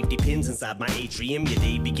sticking safety pins inside my atrium. Your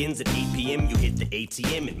day begins at 8 p.m. You hit the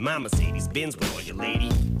ATM in my Mercedes-Benz with all your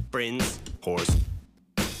lady friends, horse.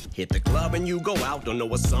 Hit the club and you go out, don't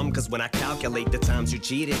know a sum. Cause when I calculate the times you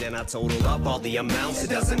cheated and I total up all the amounts, it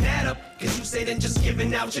doesn't add up. Cause you say that just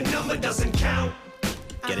giving out your number doesn't count.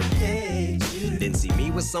 Get it? Then see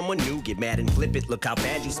me with someone new, get mad and flip it. Look how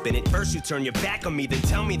bad you spin it. First you turn your back on me, then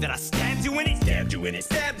tell me that I stabbed you in it. Stabbed you in it.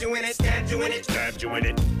 Stabbed you in it. Stabbed you in it. Stabbed you in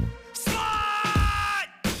it. Slide!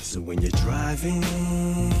 So when you're driving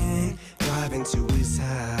to his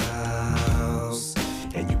house,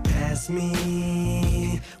 and you pass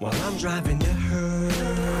me while I'm driving to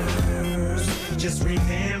hers, just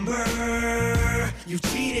remember you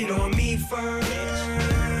cheated on me first.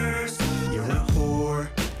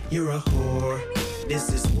 You're a whore,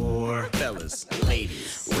 this is war. Fellas,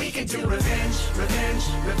 ladies, we can do revenge, revenge,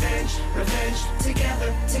 revenge, revenge.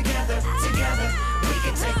 Together, together, together. We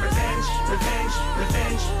can take revenge, revenge,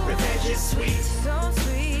 revenge. Revenge is sweet. So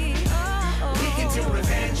sweet. We can do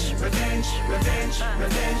revenge, revenge, revenge,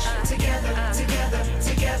 revenge. Together, together,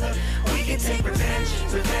 together. We can take revenge,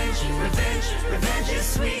 revenge, revenge. Revenge is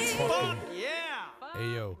sweet. Hey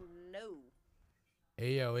yo.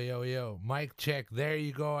 Hey yo, hey yo, hey yo. Mic check. There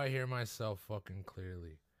you go. I hear myself fucking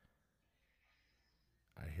clearly.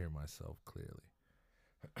 I hear myself clearly.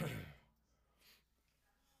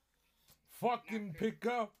 Fucking pick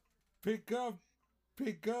up. Pick up.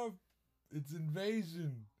 Pick up. It's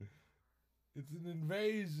invasion. It's an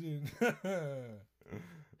invasion.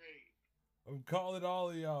 I'm calling all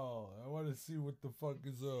of y'all. I want to see what the fuck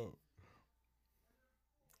is up.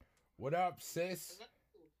 What up, sis?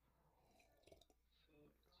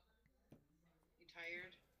 You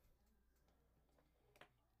tired?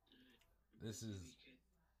 This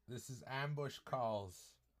is Ambush Calls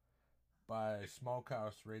by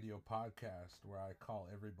Smokehouse Radio Podcast, where I call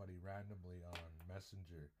everybody randomly on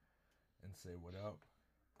Messenger and say what up.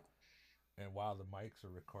 And while the mics are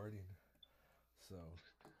recording. So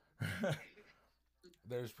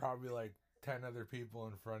there's probably like 10 other people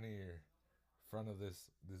in front of this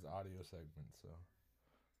audio segment, so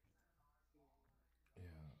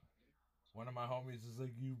yeah. One of my homies is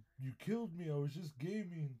like, you killed me, I was just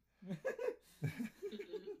gaming.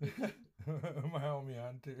 My homie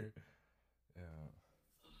Hunter. Yeah.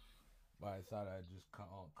 But I thought I'd just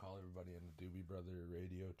call everybody in the Doobie Brother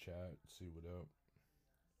radio chat, see what up.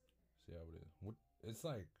 See how it is. What it's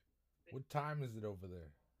like. What time is it over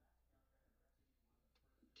there?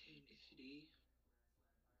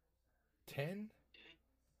 10?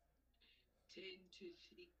 10 to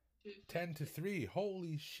 3. 10 to 3.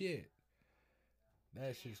 Holy shit.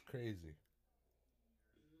 That shit's crazy.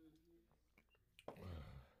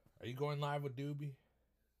 Are you going live with Doobie?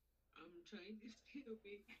 I'm trying to stay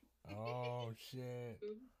awake. Oh shit.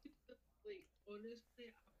 Like,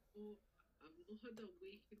 honestly, I've not had a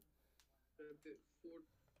waking for about 4.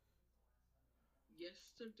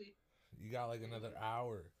 Yesterday, You got like another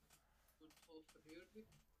hour. on half an hour,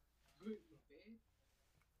 going to bed.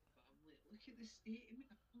 But I'm like, look at the state of me. I'm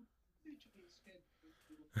not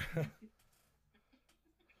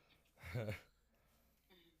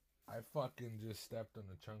I fucking just stepped on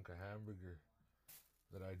a chunk of hamburger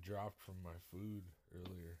that I dropped from my food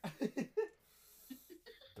earlier.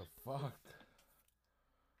 The fuck?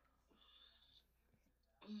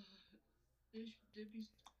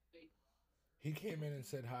 He came in and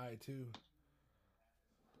said hi too.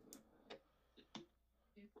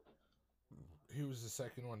 He was the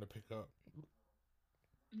second one to pick up.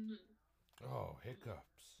 Oh,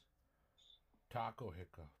 hiccups. Taco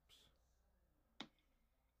hiccups.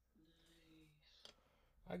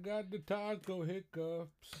 I got the taco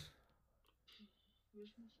hiccups.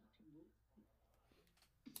 Where's my fucking book?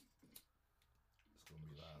 It's gonna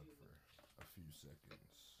be loud for a few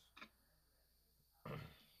seconds.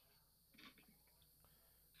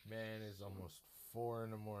 Man, it's almost 4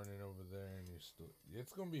 in the morning over there, and you're still.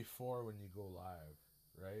 It's gonna be 4 when you go live,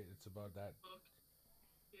 right? It's about that.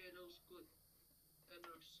 Yeah, those good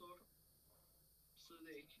dinner sort so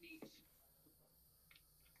that you can eat.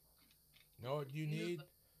 Know what you need?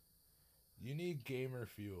 You need gamer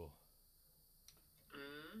fuel.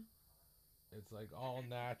 It's like all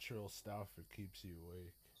natural stuff. It keeps you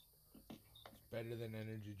awake. It's better than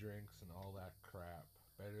energy drinks and all that crap.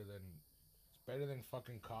 It's better than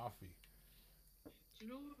fucking coffee. Do you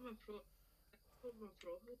know what my problem?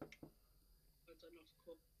 That's enough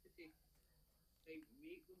coffee to like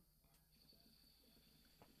make them.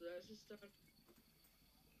 So that's the start.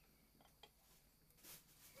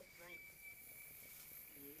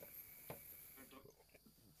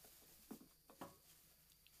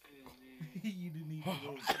 You didn't eat the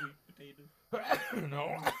little sweet potato. No.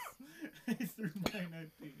 I threw mine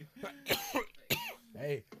out to you.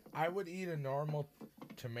 Hey, I would eat a normal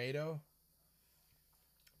tomato,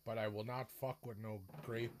 but I will not fuck with no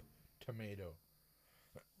grape tomato.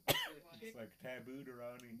 It's like tabooed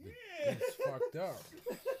around here. It's fucked up.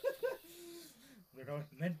 They're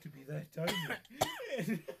not meant to be that tiny.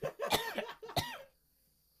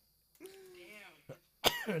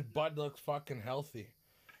 Damn. Bud looks fucking healthy.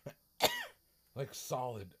 Like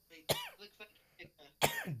solid. Looks like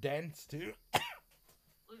Dense too.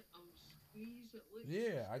 Look, I'm squeezed it. Look,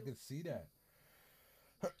 Yeah, I could see that.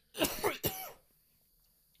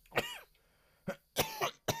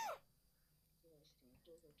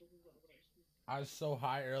 I was so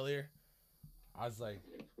high earlier. I was like,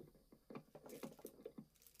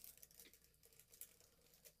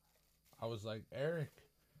 Eric,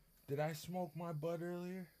 did I smoke my bud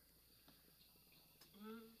earlier?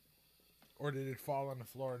 Or did it fall on the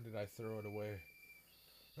floor and did I throw it away?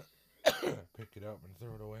 Pick it up and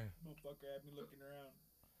throw it away. Motherfucker had me looking around.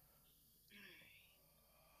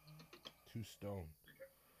 Too stoned.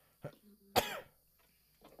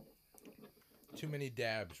 Too many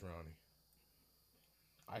dabs, Ronnie.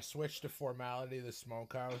 I switched to Formality, the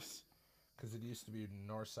smokehouse, because it used to be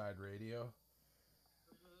Northside Radio.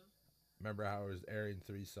 Remember how it was airing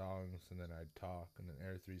 3 songs and then I'd talk and then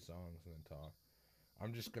air 3 songs and then talk.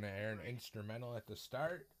 I'm just going to air an instrumental at the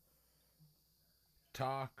start,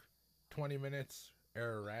 talk 20 minutes,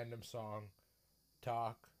 air a random song,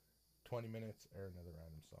 talk 20 minutes, air another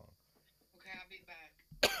random song. okay, I'll be back.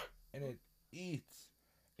 And it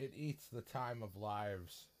eats the time of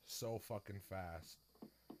lives so fucking fast.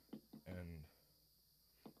 And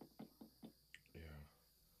yeah.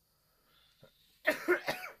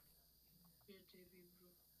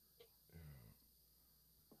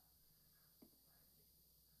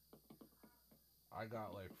 I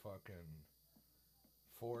got like fucking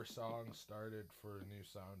 4 songs started for a new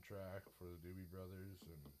soundtrack for the Doobie Brothers,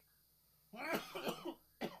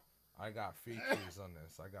 and I got features on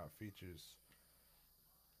this. I got features.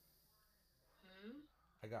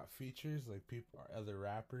 I got features like people, other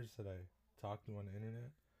rappers that I talk to on the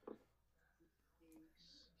internet.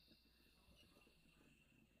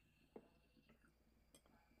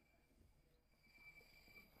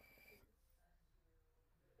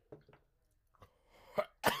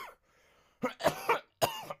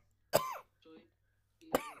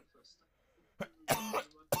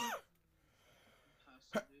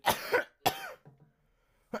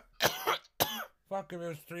 Fuck, if it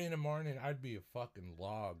was 3 in the morning, I'd be a fucking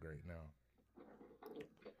log right now.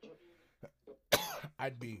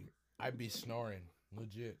 I'd be snoring.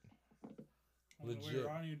 Legit. Well, the way Legit.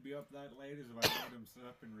 Ronnie would be up that late is if I made him sit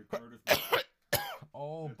up and record with me.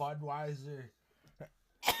 Oh, Budweiser.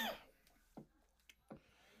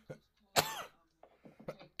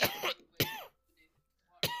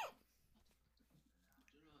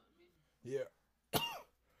 Yeah.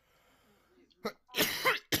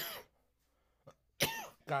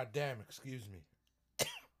 God damn, excuse me.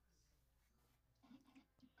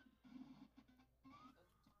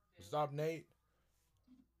 What's up, Nate?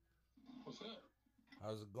 What's up?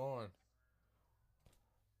 How's it going?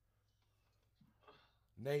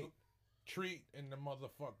 Nate, treat in the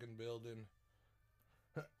motherfucking building.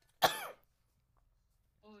 Oh,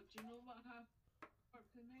 do you know what happened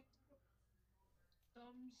tonight?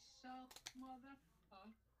 Some self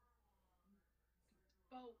motherfucker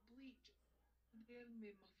spelled bleach there and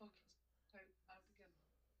made my fucking out bad again.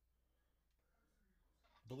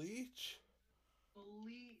 Bleach?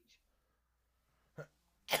 Bleach.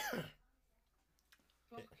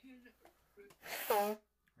 Fucking Are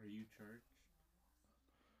you church?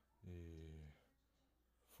 Yeah.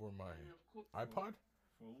 For my and of course iPod?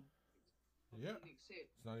 Full? Yeah. fucking accept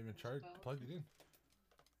It's not even charged. Plugged it in.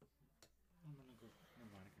 I'm gonna go.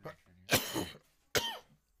 Never mind, I can return you.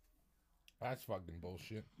 That's fucking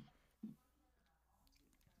bullshit.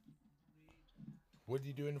 What are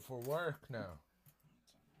you doing for work now?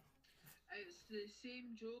 It's the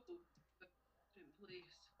same job but different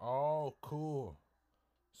place. Oh, cool.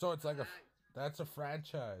 So it's like a Act- that's a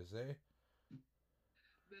franchise, eh?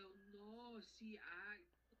 well, no, see,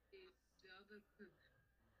 actually, the other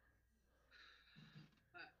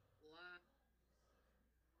but last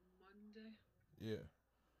Monday, Yeah.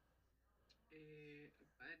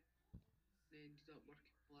 I ended up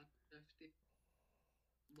working last 50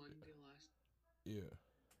 Monday last, Yeah.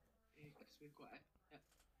 because we got it.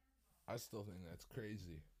 I still think that's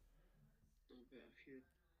crazy. A bit of few.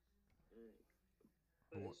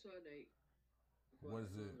 But Wha- it's alright.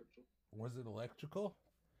 was Was it electrical?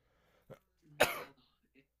 No,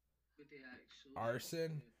 with the actual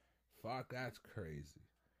Arson? Fuck, that's crazy.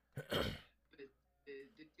 But the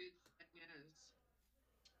good thing is,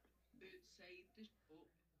 outside the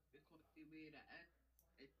shop, because they wear it in,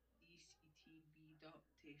 it's CCTV up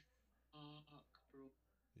to fuck, bro.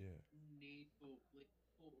 Yeah. NATO, like,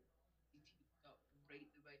 total CCTV up right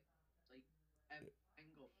the way, like, every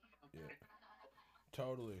angle. Yeah.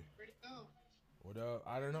 Totally. Where'd it go? What up?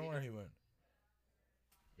 I don't know where he went.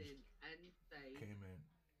 Then inside, Came in.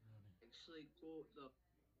 actually got the,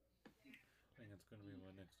 I think it's gonna be my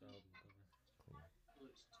next album cover. Cool. so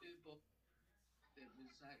it's two bucks that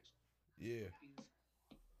was actually Yeah. being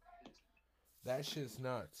That shit's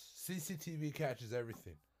nuts. CCTV catches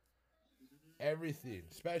everything. Everything.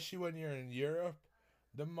 Especially when you're in Europe.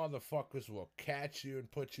 The motherfuckers will catch you and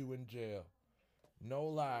put you in jail. No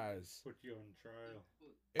lies. Put you on trial.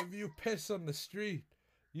 If you piss on the street,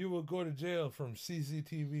 you will go to jail from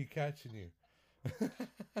CCTV catching you.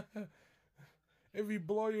 If you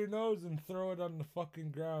blow your nose and throw it on the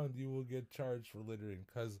fucking ground, you will get charged for littering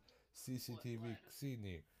because CCTV seen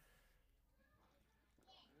you.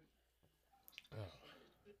 Oh.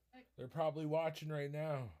 They're probably watching right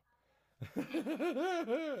now.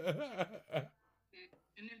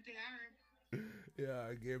 And if they aren't, Yeah,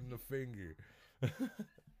 I gave him the finger. Yeah.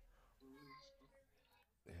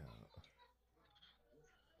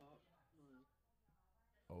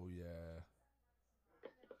 Oh yeah.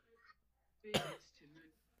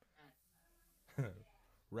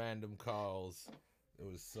 Random calls. It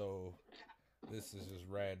was so. This is just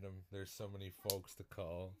random. There's so many folks to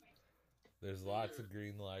call. There's lots of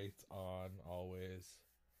green lights on always.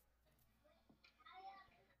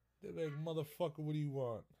 They're like, motherfucker, what do you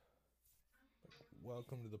want?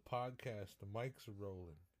 Welcome to the podcast. The mics are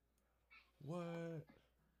rolling. What?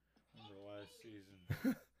 Remember last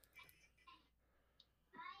season?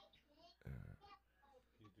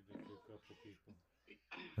 You did a hook up to people.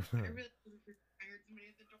 I really I heard somebody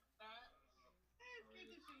at the door.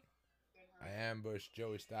 I ambushed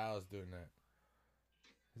Joey Styles doing that.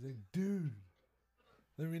 He's like, dude,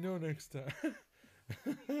 let me know next time. Ricky.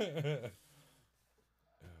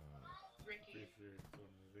 Pretty sure it's one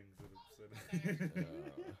of the things that upset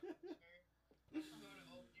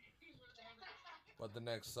But the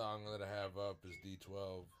next song that I have up is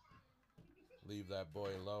D12. Leave That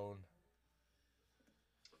Boy Alone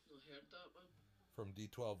I heard that one. from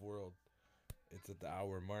D12 World. It's at the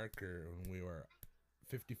hour marker when we were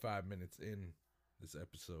 55 minutes in this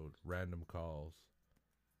episode. Random calls.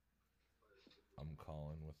 I'm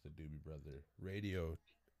calling with the Doobie Brother. radio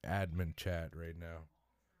admin chat right now.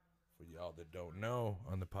 For y'all that don't know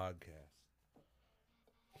on the podcast.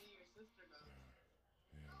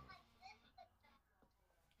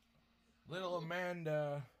 Little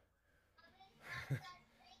Amanda. Oh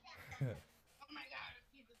my god, this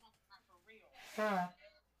pizza's not for real.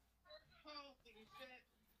 Holy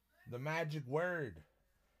shit. The magic word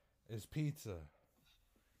is pizza.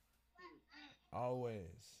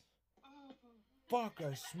 Always. Fuck,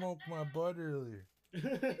 I smoked my butt earlier.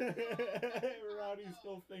 Ronnie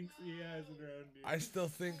still thinks he has it around here. I still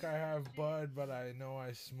think I have bud, but I know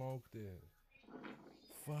I smoked it.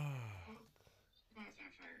 Fuck.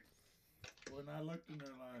 When I looked in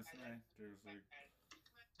there last night, there was like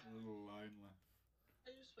a little line left.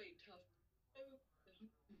 I just wait tough.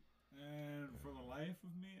 And for the life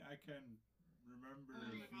of me, I can remember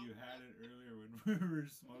if you had it earlier when we were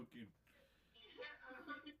smoking.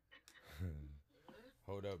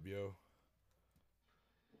 Hold up, yo.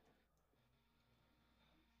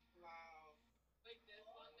 Wow. Like this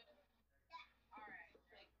one? Alright.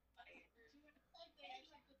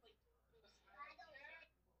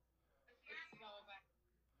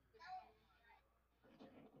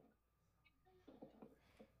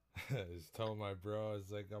 I was telling my bro, I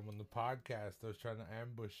was like, I'm on the podcast. I was trying to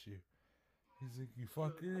ambush you. He's like, you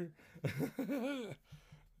fucker.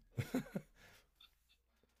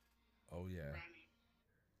 Oh, yeah.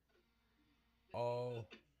 Oh,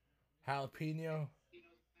 jalapeno.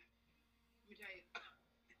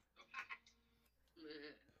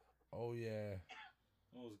 Oh, yeah.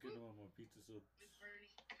 Oh, it's good on my pizza subs.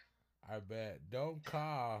 I bet. Don't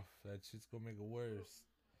cough. That shit's gonna make it worse.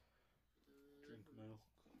 Drink milk.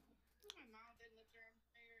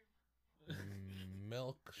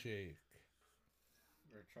 Milkshake.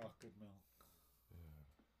 Or chocolate milk.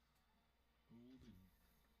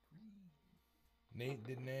 Nate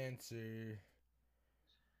didn't answer.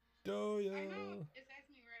 Doyle. I know. It's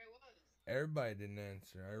asking me where I was. Everybody didn't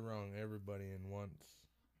answer. I rung everybody in once.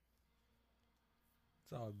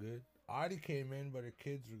 It's all good. Audie came in, but her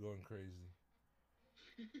kids were going crazy.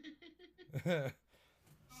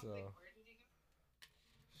 So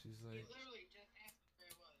she's He like, literally just asked me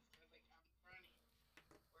where I was. I was like, I'm running.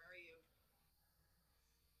 Where are you?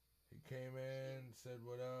 he came in, said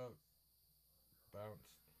what up, bounced.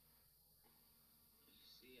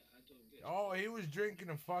 See, I don't get. Oh, he was drinking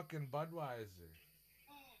a fucking Budweiser.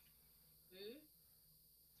 Who?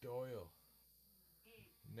 Doyle.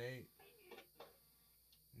 Nate.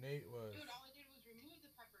 Nate was. Dude, all I did was remove the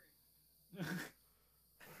peppers.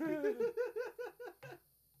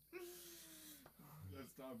 Let's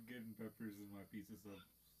stop getting peppers in my pizza sub. It's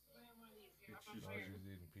It's Oh, just she was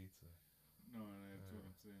eating pizza. no, that's what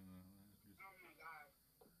I'm saying. Oh my god.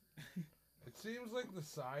 It seems like the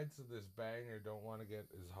sides of this banger don't want to get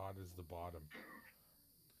as hot as the bottom.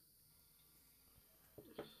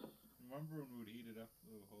 Remember when we would heat it up a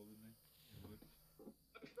little hole in there? It would.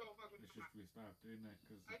 It's just we stopped doing that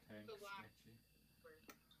because the tank is sketchy.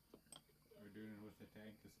 We're doing it with the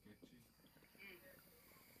tank is sketchy.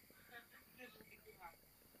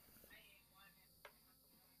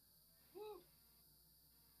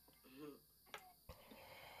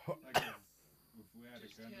 Like if we had a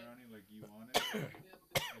gun running like you wanted,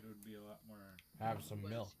 it would be a lot more. Have some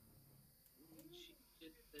milk. She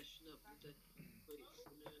did that shit up with that plate,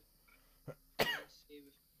 man. Save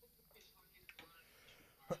it.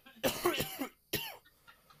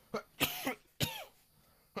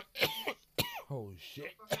 Holy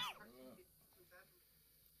shit.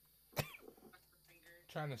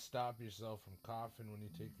 Trying to stop yourself from coughing when you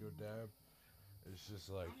take your dab. It's just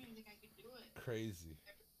like I don't even think I could do it. crazy.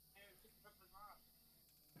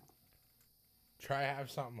 Try have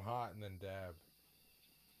something hot and then dab.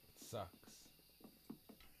 It sucks.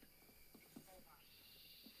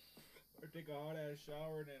 Or take a hot ass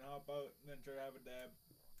shower and then hop out and then try to have a dab.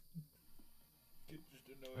 Get just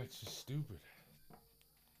annoyed. That's just stupid.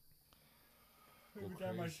 Every Go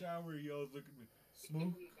time I crazy. shower, he always look at me. Smoke?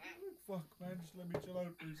 I'm like, fuck, man, just let me chill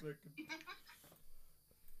out for a second.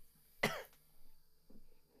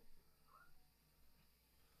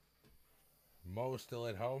 Mo still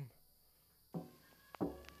at home?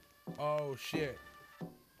 Oh shit.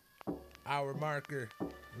 Hour marker.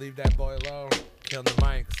 Leave that boy alone. Kill the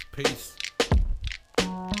mics. Peace.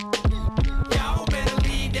 Y'all better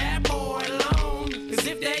leave that boy alone. Cause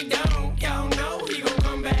if they don't, y'all know he gon'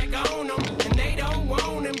 come back on them. And they don't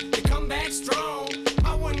want him to come back strong.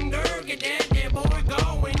 I wonder, get that boy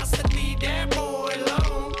going. I said leave that boy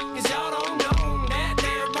alone. Cause y'all don't know that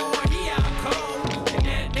there boy, he out cold. And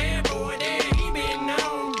that there boy there, he been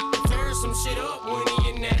known to turn some shit up when he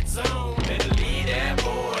in that zone. Better leave that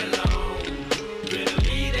boy alone.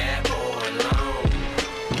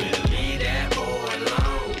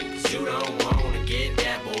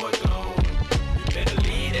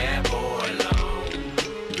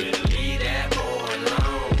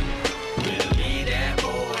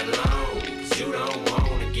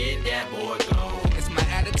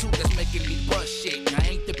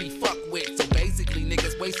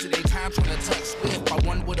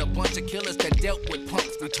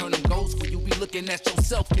 looking at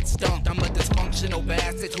yourself get stumped. I'm a dysfunctional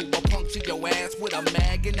bastard who will puncture your ass with a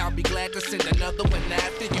mag, and I'll be glad to send another one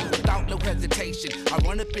after you without no hesitation. I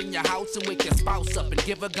run up in your house and wake your spouse up and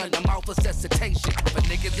give a gun to mouth resuscitation. For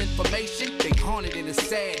niggas' information, they haunted and it's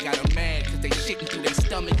sad. Got 'em mad cause they shitting through their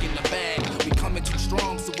stomach in the bag. We coming too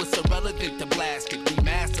strong so it's irrelevant to blast it. We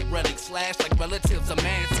massive relics slash like relatives of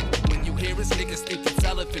Manson. When you hear us, niggas think it's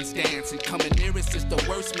elephants dancing. Coming near us is the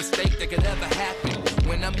worst mistake that could ever happen.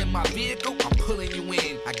 When I'm in my vehicle, I'm pulling you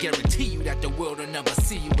in. I guarantee you that the world will never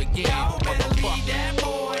see you again. Y'all better leave that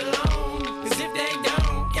boy alone. Cause if they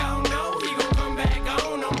don't, y'all know he gon' come back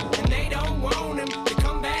on them. And they don't want him to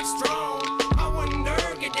come back strong. I wonder,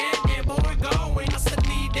 get that boy going. I said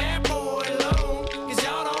leave that boy alone. Cause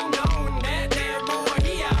y'all don't know him. That there boy,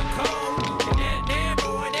 he out cold. And that there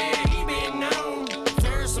boy there, he been known to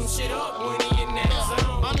turn some shit up when he in that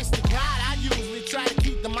zone. Honest to God, I usually try to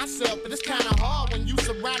keep to myself, but it's kinda hard when you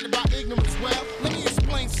surrounded by ignorance. Well, let me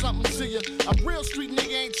explain something to you. A real street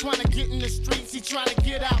nigga ain't trying to get in the streets, he trying to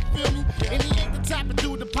get out, feel me? And he ain't the type of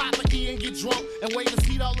dude to pop a E and get drunk and wave his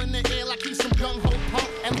heat all in the air like he's some gung-ho punk.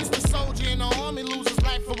 At least a soldier in the army loses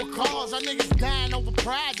life for a cause. Our niggas dying over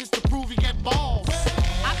pride just to prove he got balls.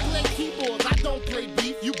 I play keyboards, I don't play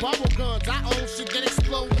beef. You borrow guns, I own shit that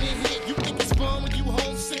explode when it hit. You think it's fun when you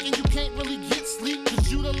homesick and you can't really get sleep,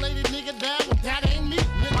 cause you the lady nigga down, well that ain't me.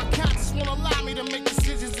 My conscience won't allow me to make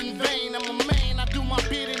decisions in vain. I'm a man, I do my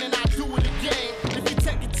bidding and I do it again. If you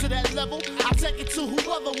take it to that level, I take it to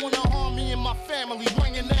whoever wanna harm me and my family,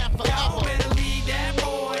 bringing that forever. Y'all better leave that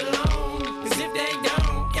boy alone. Cause if they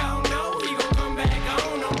don't, y'all know he gon' come back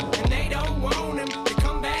on them. And they don't want him to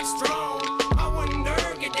come back strong. I wonder,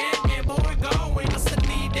 get that boy going. I said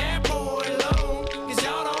leave that boy alone. Cause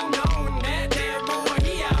y'all don't know him. That there boy,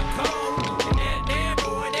 he out cold. And that there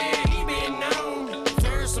boy there, he been known to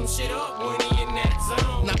turn some shit up when he in that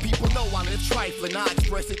zone. Now people know I'm a trifling, I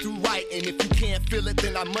express it through writing. If you can't feel it,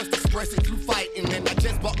 then I must express it through fighting. And I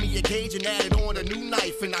just bought me a gauge and added on a new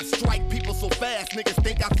knife. And I strike people so fast, niggas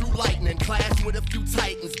think I threw lightning. Clashed with a few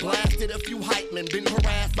titans, blasted a few hype men. Been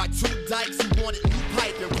harassed by 2 dykes who wanted new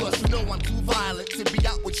piping. Plus you know I'm too violent to be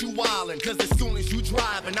out with you wildin'. Cause as soon as you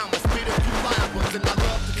driving, I'ma spit a few live ones. And I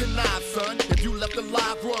love to connive, son. If you left a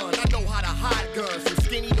live run, I know how to hide guns. From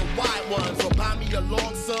skinny to wide ones. Or buy me a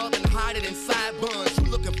long sub and hide it inside buns. You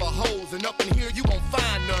looking for hoes, and up in here you won't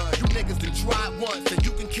find none. You niggas done tried once, and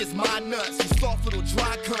you can kiss my nuts. You soft little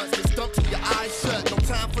dry cunts that stump till your eyes shut. No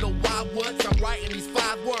time for the wild ones, I'm writing these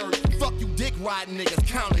 5 words. Fuck you dick riding niggas,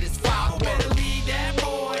 count it as 5 words. Better leave that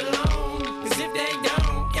boy alone. Cause if they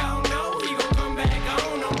don't, y'all know he gon' come back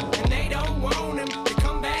on them. And they don't want him to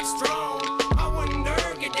come back strong. I wonder,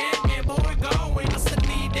 get that boy going. I said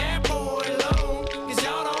leave that boy alone. Cause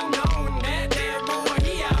y'all don't know him. That there boy,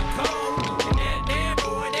 he out cold. And that there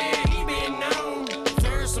boy there, he been known to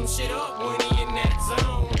turn some shit up when he in that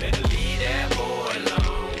zone. Better leave that boy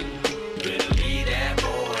alone. Better leave that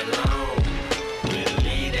boy alone. Better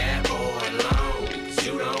leave that boy alone. Cause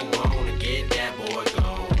you don't wanna get that boy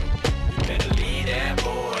gone. Better leave that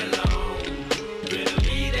boy alone. Better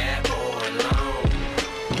leave that boy alone.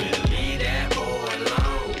 Better leave that boy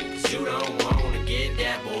alone. Cause you don't wanna get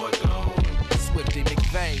that boy gone. Swifty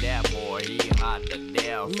McVeigh. That boy, he hot to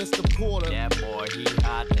death. Mr. Porter. That boy, he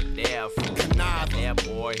hot to death. Conniver. That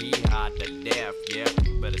boy, he hot to death. Yep,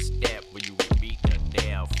 you better step where you get beat to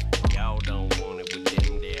death. Y'all don't want it with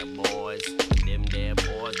them there boys. Them there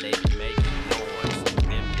boys, they be making noise.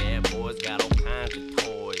 Them there boys got all kinds of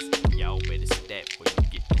toys. Y'all better step where you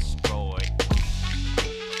get destroyed.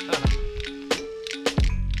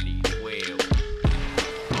 Lead well.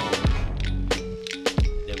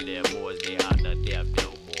 Them there boys, they hot to death,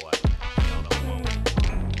 though, boy. Y'all don't want it.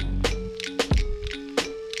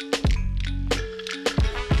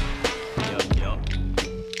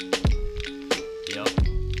 Yup.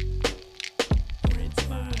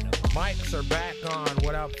 Mics are back on.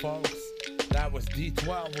 What up, folks? That was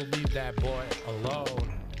D12. We'll leave that boy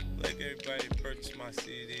alone. Like everybody purchase my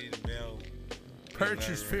CD, the mail.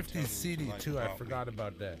 Purchase 50 CD too. I forgot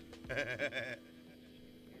about that.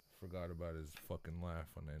 Forgot about his fucking laugh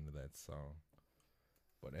on the end of that song.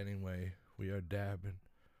 But anyway, we are dabbing.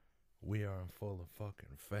 We are in full of fucking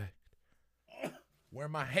effect. Where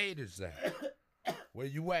my haters at? Where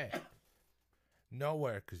you at?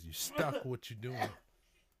 Nowhere, cause you stuck with what you doing.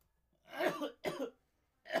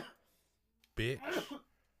 Bitch.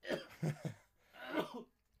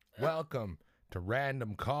 Welcome to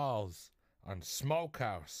Random Calls on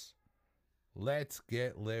Smokehouse. Let's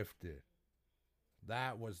get lifted.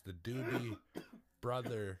 That was the Doobie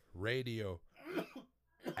Brother Radio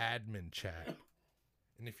admin chat.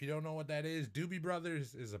 And if you don't know what that is, Doobie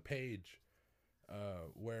Brothers is a page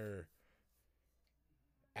where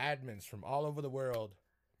admins from all over the world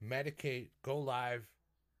medicate, go live,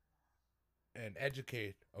 and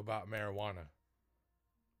educate about marijuana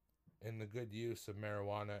and the good use of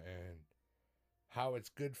marijuana and how it's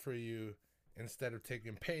good for you instead of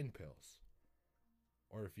taking pain pills.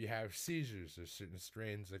 Or if you have seizures, there's certain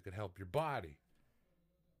strains that could help your body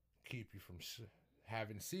keep you from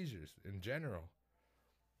having seizures in general.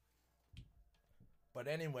 But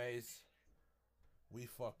anyways, we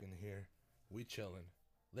fucking here. We chilling.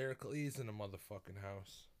 Lyrical E's in the motherfucking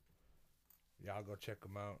house. Y'all go check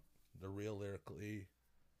them out. The real Lyrical E.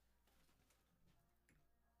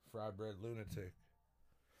 Fry Bread Lunatic.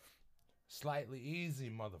 Slightly easy,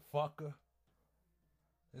 motherfucker.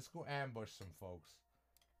 Let's go ambush some folks.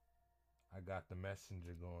 I got the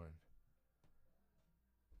messenger going.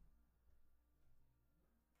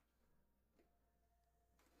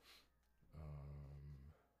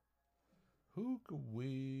 Who could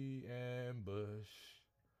we ambush?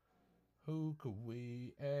 Who could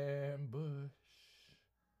we ambush?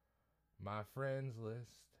 My friends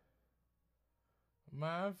list.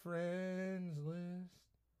 My friends list.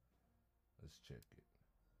 Let's check it.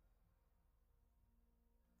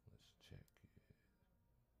 Let's check it.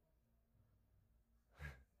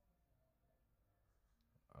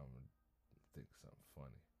 I'm gonna think something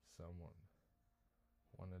funny.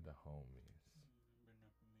 One of the homies.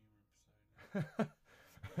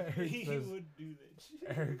 Eric He says, would do that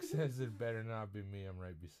shit. Eric says it better not be me. I'm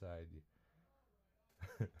right beside you.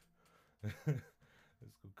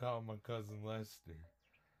 Let's go call my cousin Lester.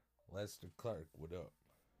 Lester Clark, what up?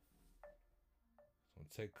 It's gonna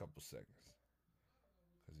take a couple seconds.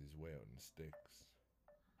 Because he's way out in the sticks.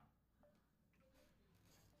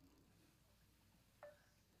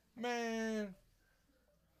 Man!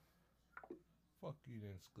 Fuck you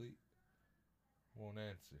then, Skleet. Won't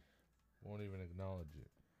answer. Won't even acknowledge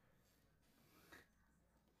it.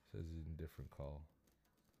 Says he's in a different call.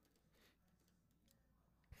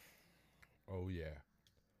 Oh yeah.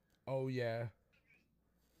 Oh yeah.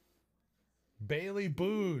 Bailey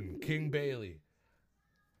Boone. King Bailey.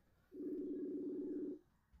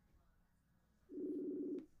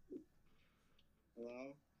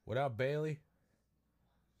 Hello? What up, Bailey?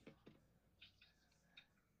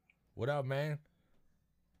 What up, man?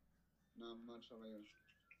 Not much of a...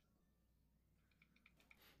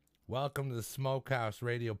 Welcome to the Smokehouse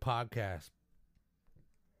Radio Podcast.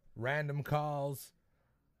 Random calls,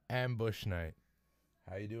 ambush night.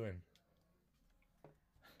 How you doing?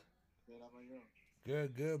 Good, how about you?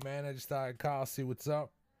 Good, man. I just thought I'd call, see what's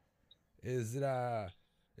up. Is it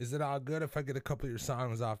all good if I get a couple of your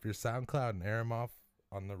songs off your SoundCloud and air them off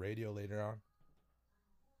on the radio later on?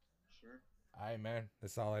 Sure. Alright, man.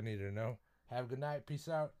 That's all I needed to know. Have a good night. Peace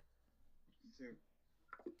out. You too.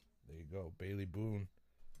 There you go, Bailey Boone.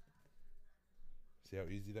 See how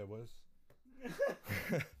easy that was?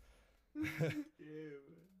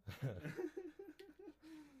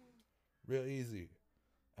 Real easy.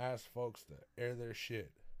 Ask folks to air their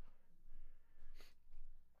shit.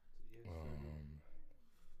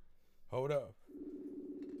 Hold up.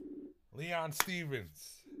 Leon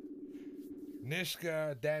Stevens.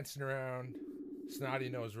 Nishka dancing around. Snotty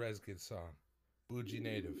Nose Rezkid song. Bougie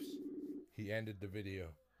Natives. He ended the video.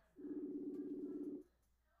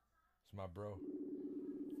 It's my bro.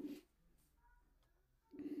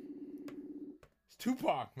 It's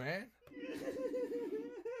Tupac, man.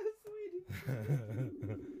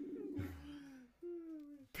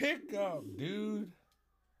 Pick up, dude.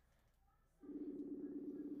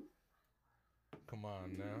 Come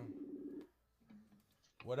on now.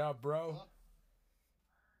 What up, bro?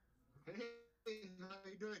 Hey, how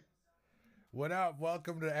you doing? What up?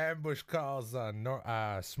 Welcome to Ambush Calls on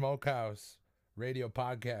Smokehouse Radio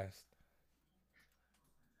Podcast.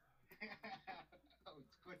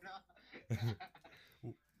 What's going on?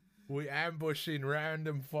 We ambushing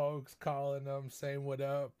random folks, calling them, saying what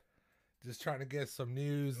up, just trying to get some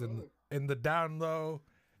news in the down low,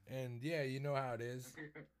 and yeah, you know how it is.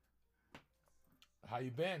 How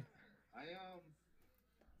you been? I am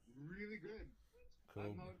really good.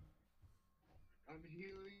 Cool. I'm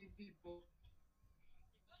healing people.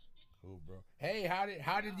 Cool, bro. Hey, how did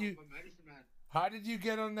you I'm a medicine man. how did you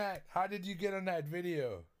get on that? How did you get on that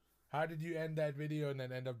video? How did you end that video and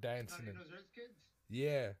then end up dancing? Snotty Nose Rezkids?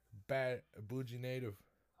 Yeah, bad bougie native.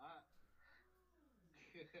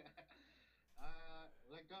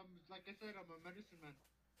 Like I said, I'm a medicine man.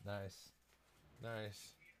 Nice.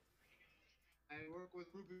 I work with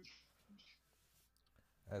Ruby.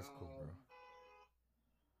 That's cool, bro.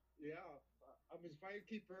 Yeah, I'm his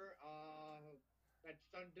firekeeper at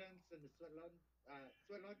Sundance and the Sweat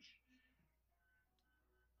Lodge.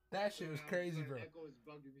 That shit was crazy, bro. Echo is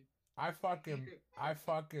bugging me. I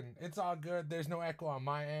fucking, it's all good. There's no echo on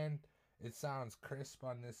my end. It sounds crisp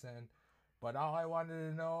on this end. But all I wanted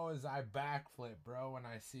to know is I backflipped, bro, when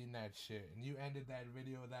I seen that shit. And you ended that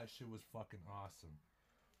video. That shit was fucking awesome.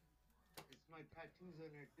 It's my tattoos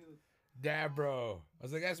on there, too. Yeah, bro. I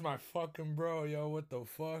was like, that's my fucking bro, yo. What the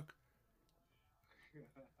fuck?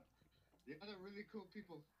 Yeah, they're really cool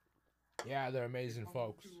people. Yeah, they're amazing They come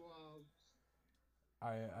folks. To,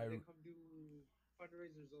 I they come do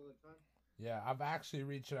fundraisers all the time. Yeah, I've actually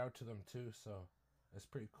reached out to them too, so it's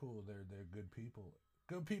pretty cool. They're good people.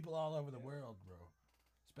 Good people all over the world, bro.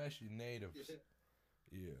 Especially natives.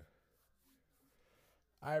 Yeah.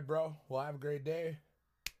 Alright, bro. Well, have a great day.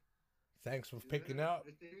 Thanks for picking up.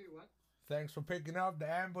 Thanks for picking up the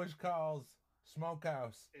ambush calls.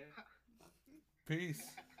 Smokehouse. Yeah. Peace.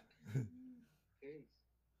 Peace.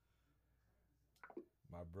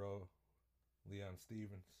 My bro, Leon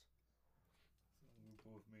Stevens. We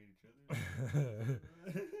both made each other.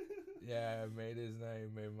 Yeah, I made his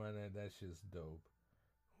name, made my name. That shit's dope.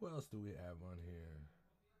 Who else do we have on here?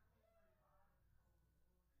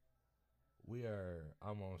 We are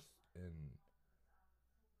almost in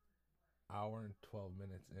hour and 12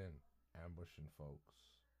 minutes in, ambushing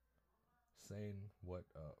folks. Saying what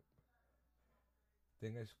up.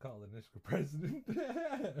 Think I should call the Nishka president?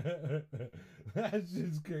 That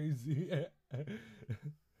shit's crazy.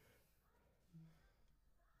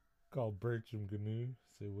 Call Bertram Gnu.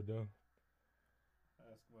 Say what up.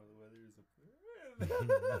 Ask why the weather is up.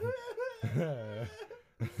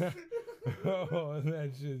 Oh,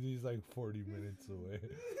 that shit, he's like 40 minutes away.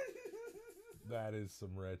 That is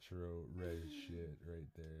some retro red shit right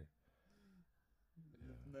there.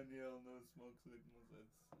 Yeah. None of y'all know smoke signals.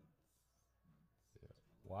 Yeah.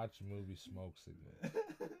 Watch a movie Smoke Signal.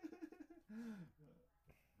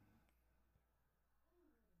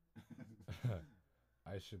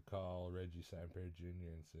 I should call Reggie Samper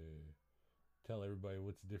Jr. and say, tell everybody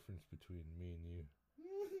what's the difference between me and you.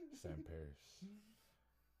 Sampers.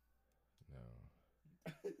 No.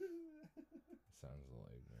 Sounds a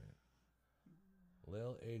little ignorant.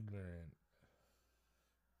 Lil ignorant.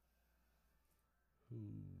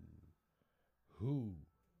 Who?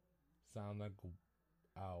 Sound like an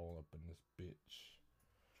owl up in this bitch.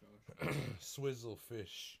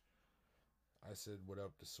 Swizzlefish. I said what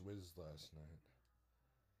up to Swizz last night.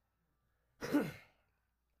 Like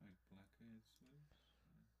black-eyed Swizz?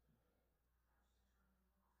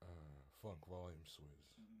 Funk Volume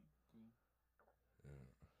Swizz. Cool.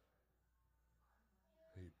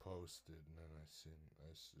 Yeah. He posted and then I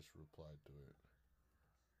just replied to it.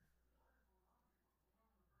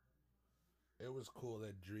 It was cool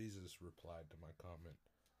that Jesus replied to my comment.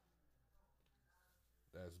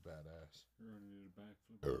 That's badass. Running a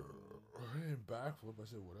backflip. I didn't backflip. I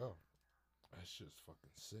said, what up? That shit's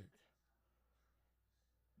fucking sick.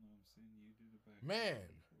 No, I'm saying you did a backflip.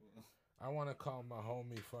 Man, I want to call my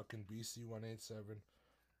homie fucking BC187.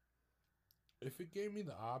 If it gave me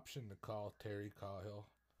the option to call Terry Cahill,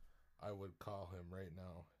 I would call him right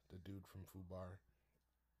now. The dude from Fubar.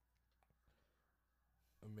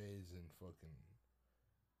 Amazing fucking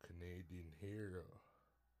Canadian hero.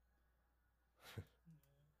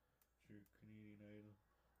 True Canadian idol.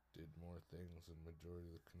 Did more things than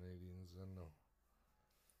majority of the Canadians I know.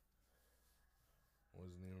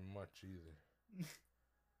 Wasn't even much either.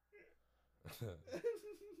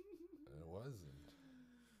 It wasn't.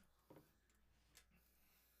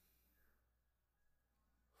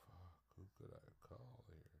 Fuck, who could I call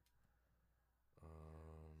here?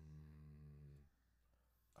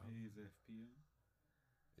 He's FPM.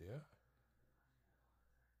 Yeah.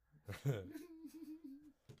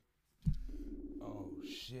 Oh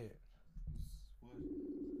shit. What did you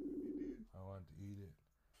do? I want to eat it.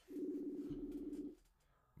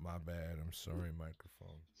 My bad. I'm sorry,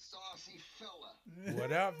 microphone. Saucy fella.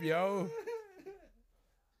 What up, yo?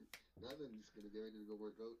 Nothing. Just gonna get ready to go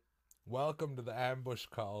work out. Welcome to the Ambush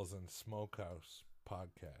Calls and Smokehouse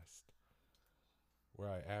podcast, where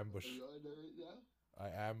I ambush. Are you on there right now? I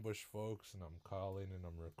ambush folks, and I'm calling and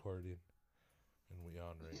I'm recording, and we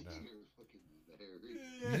on right now. You're fucking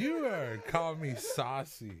hilarious. You are. Call me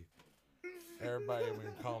saucy. Everybody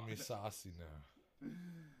will call me saucy now.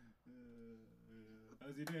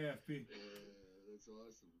 How's your day, FP? That's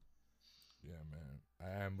awesome. Yeah, man.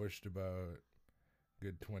 I ambushed about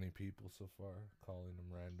good 20 people so far, calling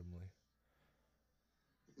them randomly.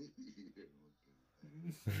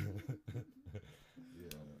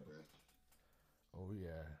 Yeah. Oh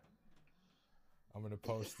yeah. I'm gonna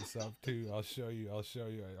post this up too. I'll show you.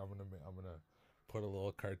 I'm gonna put a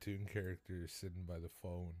little cartoon character sitting by the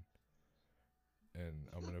phone, And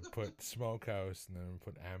I'm gonna put Smokehouse, and then I'm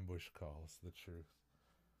gonna put Ambush Calls. The truth.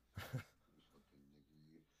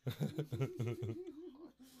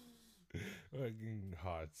 Fucking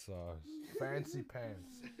hot sauce. Fancy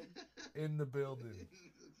pants. In the building.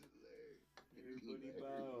 Everybody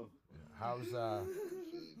bow.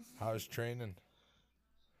 How's training?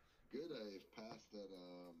 Good, I've passed that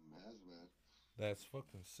hazmat. That's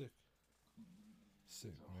fucking sick.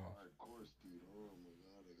 Sick, It's a man. hard course, dude. Oh my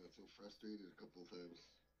god, I got so frustrated a couple times.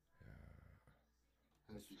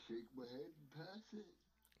 Yeah. Had to shake my head and pass it.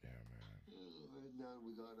 Yeah, man. And now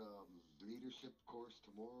we got leadership course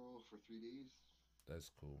tomorrow for 3 days. That's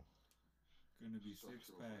cool. Gonna be Structural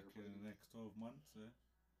six-pack in firefighting. the next 12 months, eh?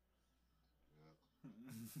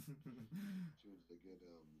 As soon as I get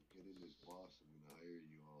in this boss, I'm gonna hire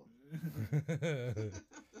you all.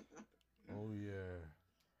 Oh yeah.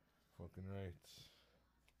 Fucking right.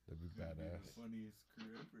 That'd be Gonna be badass. the funniest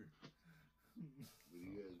crew ever. What are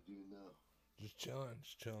you guys doing now? Just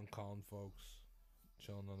chilling, calling folks.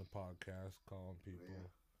 Chilling on the podcast, calling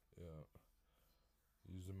people. Yeah.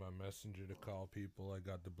 Using my messenger to call people. I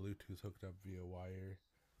got the Bluetooth hooked up via wire.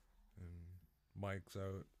 And mic's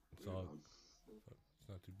out. It's all. It's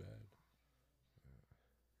not too bad.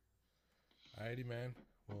 Yeah. Alrighty, man.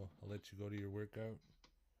 Well, I'll let you go to your workout.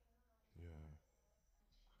 Yeah.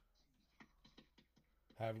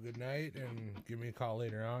 Have a good night and give me a call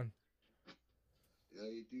later on. Yeah,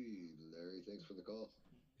 you do, Larry. Thanks for the call.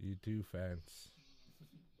 You too, fans.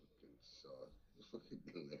 Fucking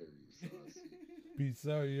Larry, saucy. Peace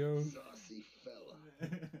out, yo. Saucy fella.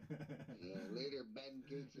 Yeah, later,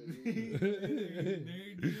 pancakes.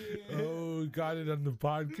 Oh, got it on the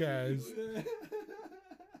podcast.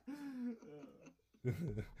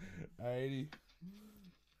 Alrighty.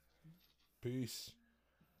 Peace.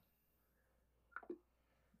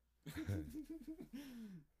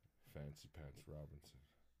 Fancy Pants Robinson.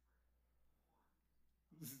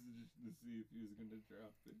 This is just to see if he was gonna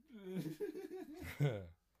drop it.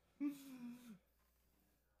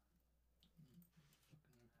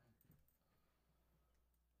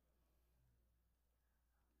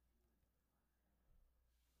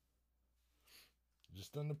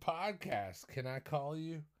 Just on the podcast. Can I call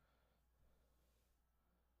you?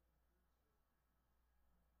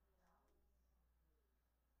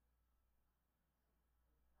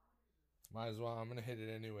 Might as well. I'm going to hit it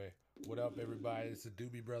anyway. What up, everybody? It's the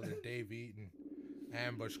Doobie Brother, Dave Eaton.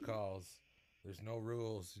 Ambush Calls. There's no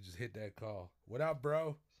rules. You just hit that call. What up,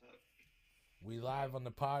 bro? We live on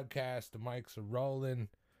the podcast. The mics are rolling.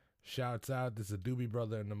 Shouts out. There's a Doobie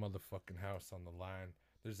Brother in the motherfucking house on the line.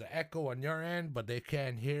 There's an echo on your end, but they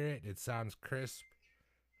can't hear it. It sounds crisp.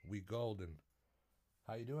 We golden.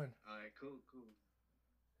 How you doing? Alright, cool.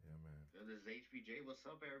 Yeah, man. This is HBJ. What's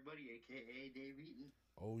up, everybody? AKA Dave Eaton.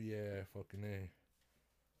 Oh, yeah. Fucking A.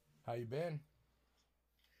 How you been?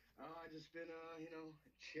 I just been,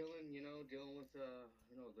 chilling, dealing with, a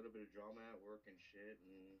little bit of drama at work and shit,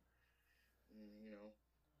 and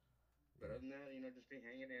but other than that, just been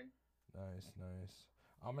hanging in. Nice.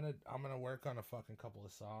 I'm gonna work on a fucking couple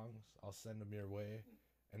of songs. I'll send them your way,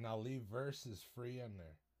 and I'll leave verses free on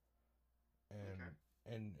there.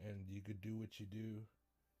 And you could do what you do.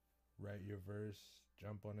 Write your verse,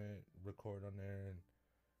 jump on it, record on there, and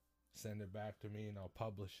send it back to me, and I'll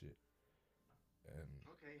publish it. And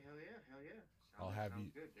Okay, hell yeah. I'll have sounds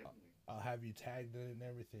you. good, definitely. I'll have you tagged in it and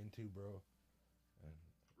everything too, bro. And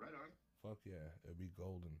Right on. fuck yeah, it'll be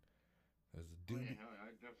golden. As a Oh, dude. yeah, hell yeah,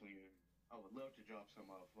 I would love to drop some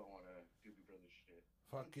Flow on Doobie Brothers shit.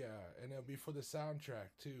 Fuck yeah, and it'll be for the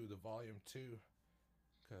soundtrack too, the volume 2.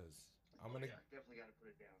 Cause I'm gonna Definitely got to put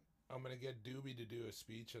it down. I'm gonna get Doobie to do a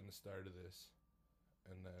speech on the start of this,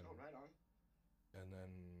 and then Right on.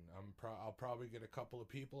 I'll probably get a couple of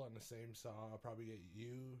people on the same song. I'll probably get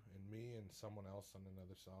you and me and someone else on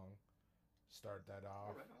another song. Start that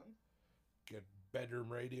off. Right on. Get bedroom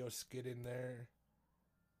radio skit in there,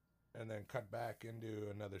 and then cut back into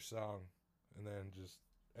another song, and then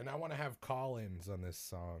and I want to have call-ins on this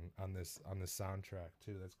song on the soundtrack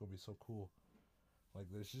too. That's gonna be so cool. Like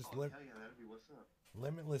there's just Hell yeah, that'd be what's up.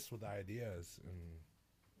 limitless with ideas. And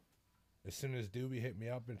as soon as Doobie hit me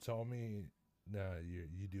up and told me, "Nah,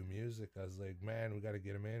 you do music," I was like, "Man, we got to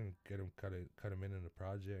get him in, cut him in the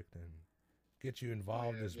project, and get you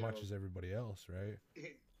involved as much as everybody else, right?"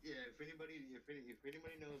 Yeah, if anybody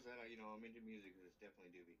knows that I'm into music, it's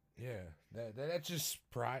definitely Doobie. Yeah, that just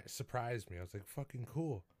surprised me. I was like, "Fucking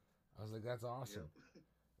cool." I was like, "That's awesome."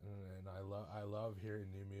 And I love hearing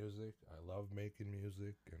new music. I love making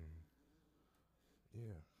music, and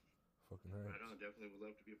yeah, fucking right. Right on, definitely would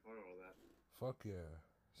love to be a part of all that. Fuck yeah.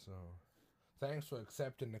 So Thanks for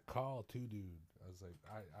accepting the call too, dude. I was like,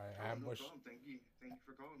 I No ambushed problem. Thank you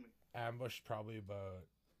for calling me. ambushed probably about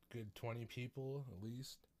good 20 people at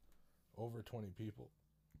least, over 20 people.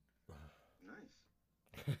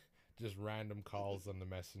 Nice. Just random calls on the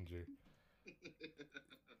messenger.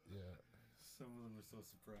 Yeah. Some of them were so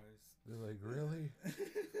surprised. They're like, really?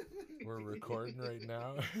 We're recording right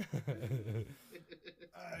now?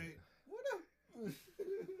 What up?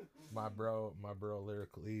 my bro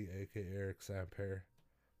Lyrically, aka Eric Samper.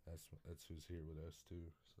 That's who's here with us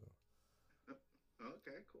too. So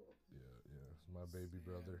Okay, cool. yeah, it's my baby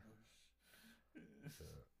brother.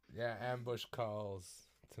 Yeah, ambush calls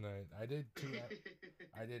tonight. I did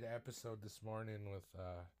I did an episode this morning with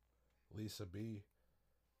Lisa B.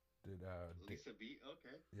 Lisa B.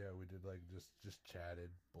 Okay. Yeah, we did like just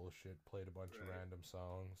chatted, bullshit, played a bunch of random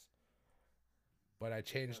songs. But I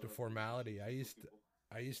changed the formality. I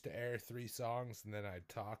used to air 3 songs and then I'd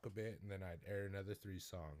talk a bit and then I'd air another 3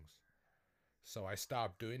 songs. So I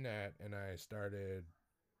stopped doing that and I started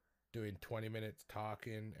doing 20 minutes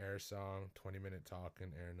talking, air song, 20 minute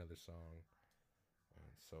talking, air another song.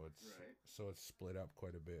 And so it's split up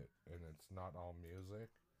quite a bit and it's not all music,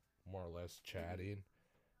 more or less chatting.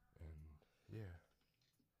 And yeah.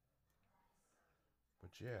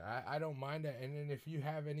 But yeah, I don't mind that. And then if you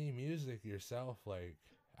have any music yourself, like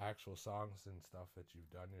actual songs and stuff that you've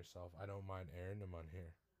done yourself, I don't mind airing them on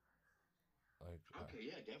here. Like Okay,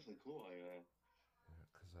 yeah, definitely cool.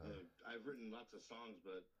 I've written lots of songs,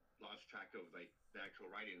 but lost track of like the actual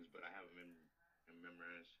writings, but I have them in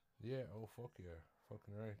memorized. Yeah. Oh fuck yeah,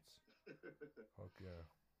 fucking rights. Fuck yeah.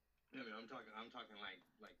 I mean, I'm talking like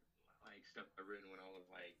stuff I've written when I was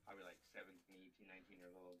like probably like 17, 18, 19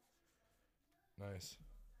 years old. Nice.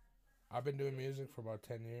 I've been doing music for about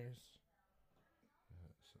 10 years.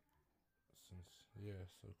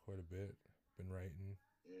 So quite a bit. Been writing.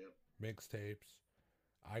 Yep. Mixtapes.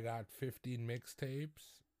 I got 15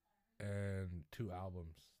 mixtapes and 2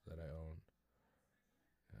 albums that I own.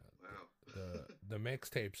 Wow. The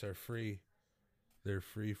mixtapes are free. They're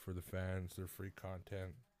free for the fans. They're free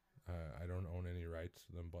content. I don't own any rights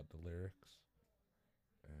to them but the lyrics.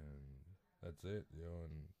 And that's it,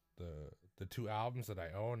 and the 2 albums that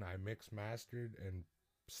I own, I mixed, mastered, and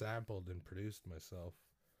sampled and produced myself.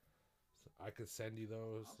 So I could send you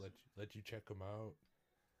those, awesome. let you check them out.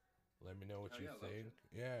 Let me know what you think.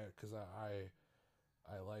 Yeah, because I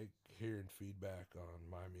like hearing feedback on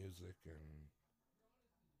my music and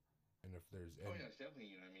if there's yeah, it's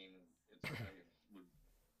definitely. I mean, it's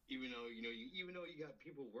even though you got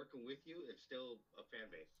people working with you, it's still a fan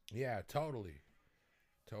base. Yeah, totally.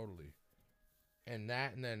 And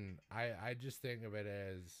then I just think of it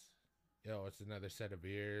as, it's another set of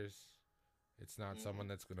ears. It's not someone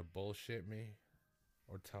that's gonna bullshit me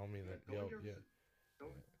or tell me that The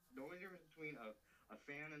only difference between a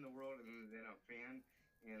fan in the world and then a fan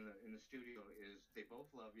in the studio is they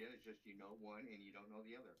both love you. It's just you know one and you don't know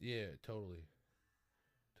the other. Yeah, totally,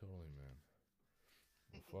 man. Well,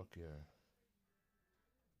 fuck yeah.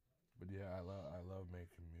 But yeah, I love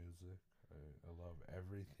making music. I love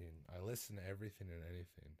everything. I listen to everything and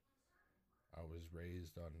anything. I was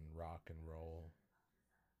raised on rock and roll.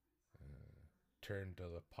 Turned to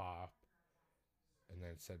the pop. And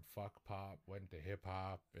then said fuck pop. Went to hip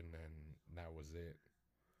hop. And then that was it.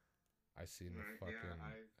 I seen the fucking... Yeah,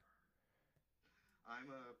 I'm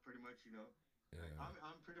pretty much,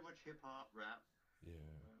 I'm pretty much hip hop, rap. Yeah.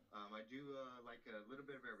 I do like a little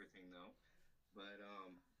bit of everything though. But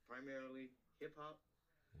primarily hip hop.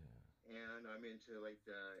 Yeah. And I'm into like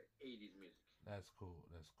the 80s music. That's cool.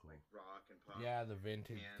 Like rock and pop. Yeah, the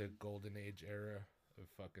vintage, the golden age era of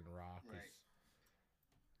fucking rock. Right. Was,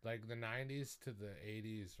 like the 90s to the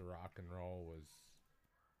 80s, rock and roll was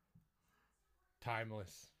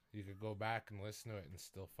timeless. You could go back and listen to it and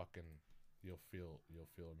still fucking, you'll feel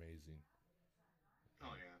amazing.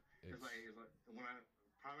 Oh yeah. It's like when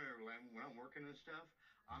I'm working and stuff,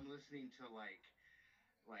 I'm listening to like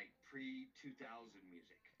pre-2000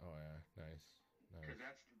 music. Oh yeah, nice. Because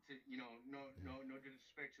that's no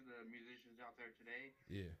disrespect to the musicians out there today.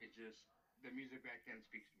 Yeah. It just the music back then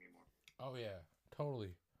speaks to me more. Oh yeah,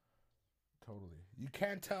 totally. You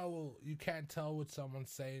can't tell what someone's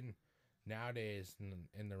saying nowadays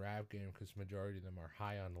in the rap game because majority of them are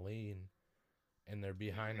high on lean, and they're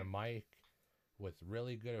behind a mic with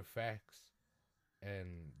really good effects,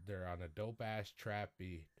 and they're on a dope ass trap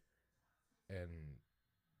beat, and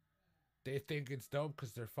they think it's dope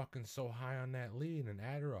because they're fucking so high on that lean and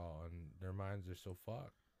Adderall, and their minds are so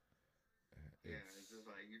fucked. It's just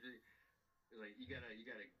like you got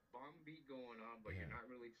a bomb beat going on, but you're not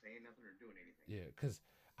really saying nothing or doing anything. Yeah, because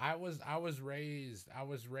I was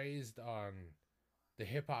raised on the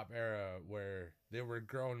hip hop era where they were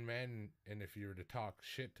grown men, and if you were to talk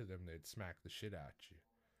shit to them, they'd smack the shit at you.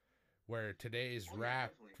 Where today's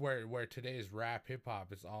rap, where today's rap hip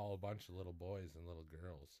hop is all a bunch of little boys and little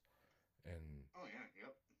girls, and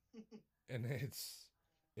and it's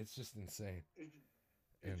just insane.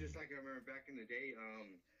 It's just like I remember back in the day,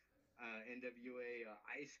 NWA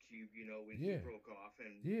Ice Cube, you know, when Yeah. he broke off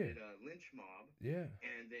and Yeah. did Lynch Mob. Yeah.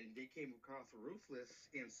 And then they came across Ruthless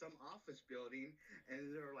in some office building,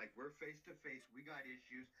 and they were like, "We're face to face. We got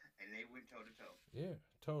issues," and they went toe to toe. Yeah,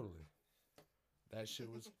 totally. That shit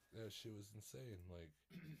was insane. Like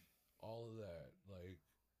all of that. Like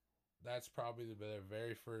that's probably the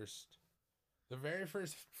very first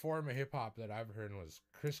form of hip hop that I've heard was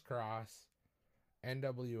Crisscross,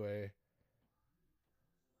 NWA,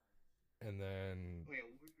 and then Well,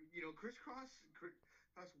 you know, Crisscross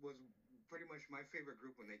was pretty much my favorite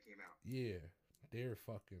group when they came out. yeah, they're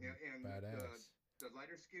fucking Yeah, and badass. the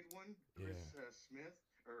lighter skinned one, Chris Smith,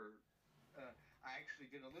 or I actually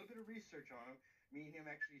did a little bit of research on him. Me and him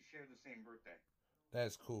actually share the same birthday.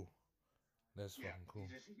 That's cool. That's Yeah, fucking cool.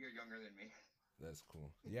 he's just a year younger than me. That's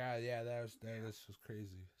cool. Yeah, that was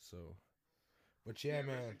crazy. So, but yeah,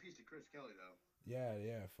 man. Rest in peace to Chris Kelly, though.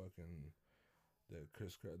 Yeah, fucking the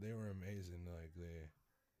Crisscross. They were amazing. Like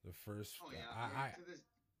the first. Oh yeah,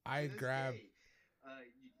 I grabbed. Day,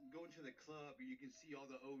 you can go into the club and you can see all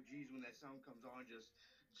the OGs when that song comes on, just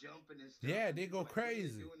jumping and stuff. Yeah, they go Like, what are they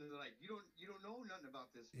crazy. doing? And they're like, you don't know nothing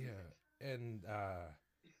about this. Yeah, and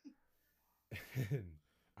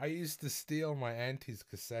I used to steal my auntie's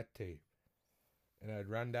cassette tape, and I'd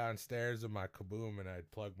run downstairs with my kaboom, and I'd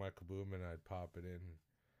plug my kaboom, and I'd pop it in.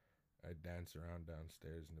 I'd dance around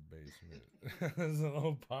downstairs in the basement. As a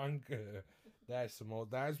little punk. That's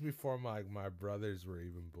before my brothers were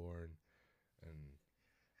even born, and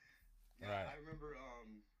Yeah, right. I remember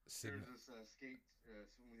Sitting- there was this skate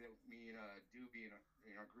something that me and Doobie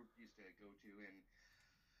in our group used to go to, and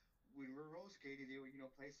when we were roller skating, they would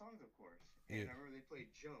play songs, of course. And Yeah. I remember they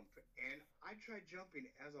played Jump, and I tried jumping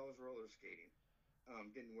as I was roller skating.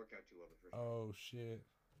 Didn't work out too well the first time. Oh shit.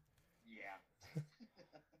 Yeah.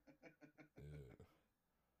 Yeah.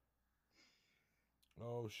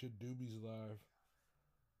 Oh shit, Doobie's live.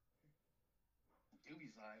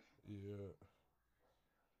 Doobie's live. Yeah.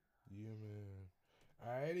 Yeah, man.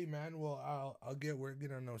 Alrighty, man. Well, I'll get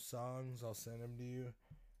working on those songs. I'll send them to you.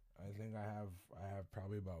 I think I have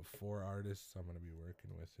probably about 4 artists I'm gonna be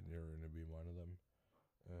working with, and you're gonna be one of them.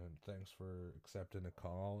 And thanks for accepting the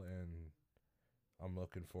call, and I'm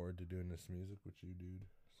looking forward to doing this music with you, dude.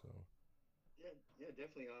 So. Yeah,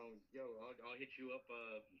 definitely. I'll hit you up,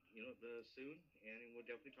 soon, and we'll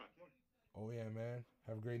definitely talk more. Oh yeah, man.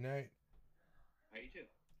 Have a great night. How you too?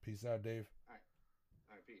 Peace out, Dave. All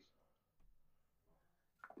right, peace.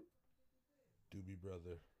 Doobie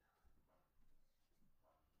brother.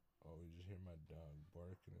 Oh, you just hear my dog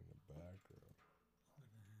barking in the background.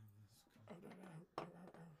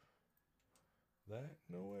 That?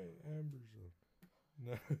 No way. Amber's on.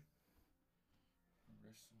 No.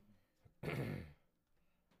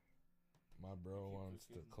 My bro wants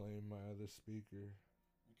to claim my other speaker.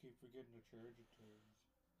 I keep forgetting to charge it to her.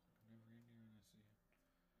 I'm never in here and I see it.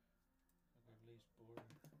 Like at least bored.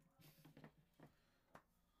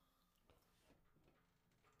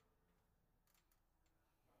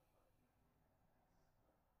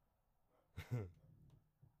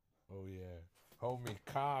 Oh yeah. Homie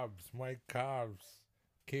Cobbs, Mike Cobbs,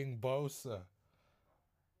 King Bosa.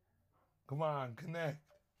 Come on, connect.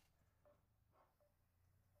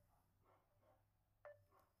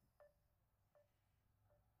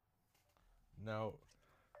 No.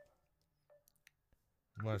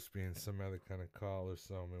 Must be in some other kind of call or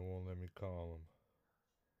something. It won't let me call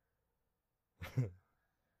him.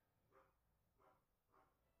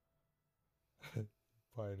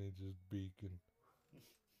 Piney just beacon.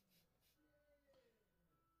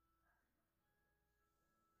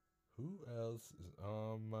 Who else is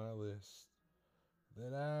on my list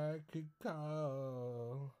that I could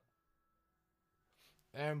call?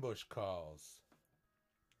 Ambush calls.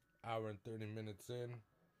 Hour and 30 minutes in.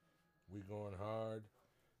 We going hard.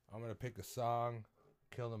 I'm going to pick a song,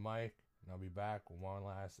 kill the mic, and I'll be back with one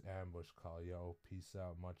last ambush call. Yo, peace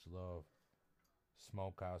out. Much love.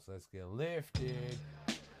 Smokehouse, let's get lifted.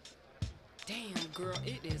 Damn, girl,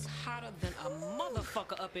 it is hotter than a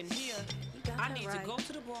motherfucker up in here. I need to go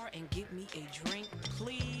to the bar and get me a drink,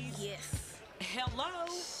 please. Yes. Hello?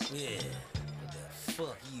 Yeah. What the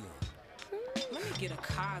fuck you want? Let me get a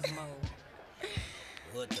Cosmo.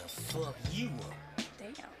 What the fuck you want?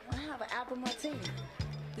 Damn, I have an apple martini.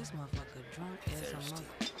 This motherfucker drunk as a mother.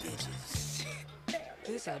 Bitches.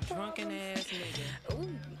 This a drunken ass nigga. Ooh,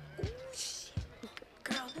 shit.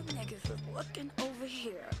 Girl, them niggas is looking over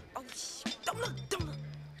here. Oh, shit. Don't look.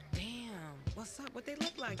 Damn, what's up? What they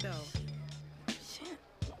look like though? Shit.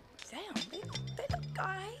 Damn, they look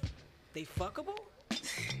alright. They fuckable?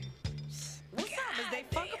 What's up? Is they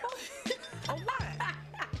fuckable? Or what?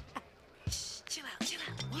 Shh, chill out.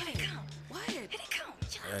 Here they come. What? Here they come.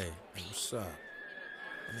 Chill out. Hey, what's up?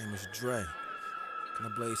 My name is Dre. Can I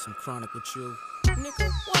blaze some chronic with you? Nigga,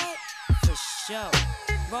 what? For sure.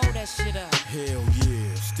 Roll that shit up. Hell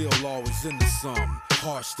yeah, still always into something.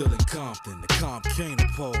 Heart still in Compton, the comp can't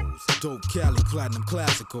oppose. Dope Cali platinum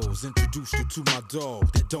classicals. Introduced you to my dog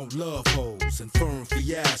that don't love hoes and firm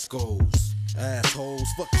fiascos. Assholes,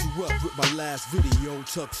 fucked you up with my last video.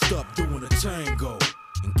 Tucked up doing a tango.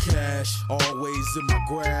 And cash, always in my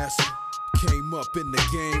grasp. Came up in the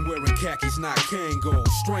game wearing khakis, not Kangol.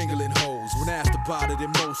 Strangling hoes. When asked about it in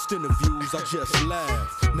most interviews, I just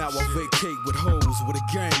laugh. Now I vacate with hoes with a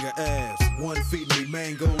gang of ass. One feeding me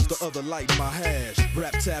mangoes, the other lighting my hash.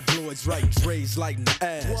 Rap tabloids write Dre's lighting the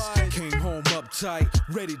ass. Came home uptight,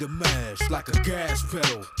 ready to mash like a gas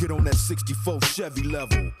pedal. Get on that 64 Chevy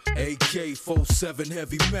level. AK-47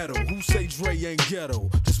 heavy metal. Who say Dre ain't ghetto?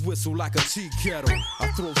 Just whistle like a tea kettle. I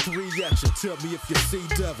throw 3 at you, tell me if you see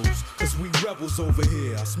devils. Cause we rebels over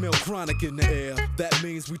here. I smell chronic in the air. That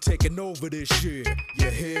means we taking over this year. You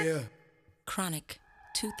hear? Chronic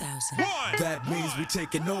 2000. That means we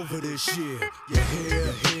taking over this year. You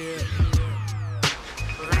hear?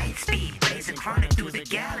 Light speed, blazing chronic through the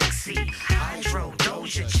galaxy. Hydro,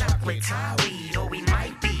 Doja, chocolate, Thai weed. Or we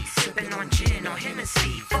might be sipping on gin or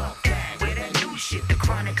Hennessy. Fuck that, with that new shit, the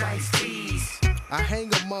chronic iced teas. I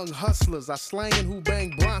hang among hustlers, I slangin' who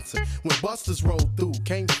bang Bronson. When busters roll through,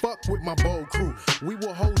 can't fuck with my bold crew. We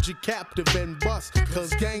will hold you captive and bust,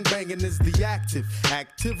 cause gangbanging is the active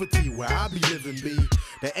activity where I be living, B.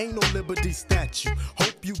 There ain't no Liberty statue.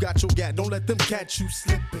 Hope you got your gat, don't let them catch you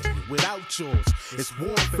slipping without yours. It's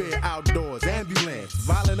warfare outdoors, ambulance,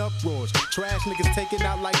 violent uproars. Trash niggas taking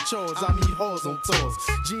out like chores, I meet whores on tours.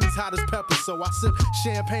 Jeans hot as pepper, so I sip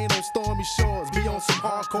champagne on stormy shores. Be on some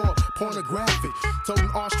hardcore pornographic. Toting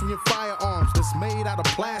Austrian firearms that's made out of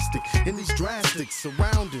plastic. In these drastic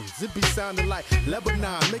surroundings, it be sounding like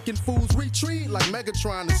Lebanon, making fools retreat like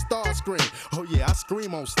Megatron and Starscream. Oh yeah, I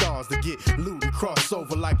scream on stars to get loot and cross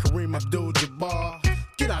over like Kareem Abdul-Jabbar.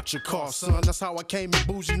 Get out your car, son. That's how I came in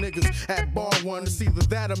bougie niggas at bar one. It's either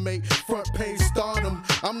that or make front page stardom.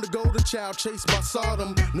 I'm the golden child chased by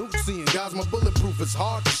Sodom. Nuke seeing guys, my bulletproof is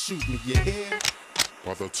hard to shoot me. You hear?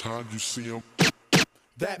 By the time you see him,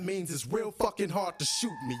 that means it's real fucking hard to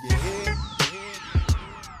shoot me, you hear?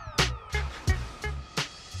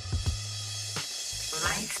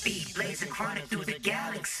 Light speed, blazing chronic through the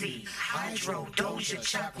galaxy. Hydro, Doja,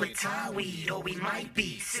 chocolate, Thai weed. Or we might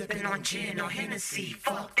be sipping on gin or Hennessy.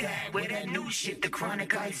 Fuck that, with that new shit, the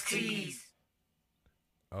chronic iced teas.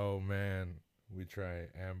 Oh man, we try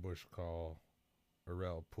ambush call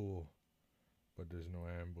Arel Pool, but there's no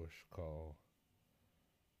ambush call.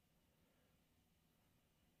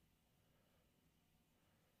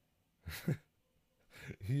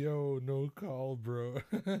 Yo, no call, bro.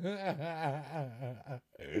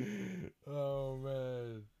 Oh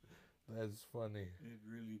man, that's funny. It'd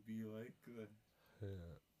really be like that.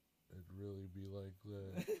 Yeah, it'd really be like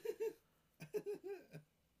that.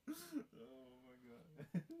 Oh my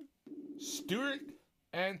god. Stuart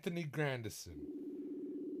Anthony Grandison.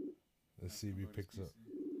 Let's see if he picks up.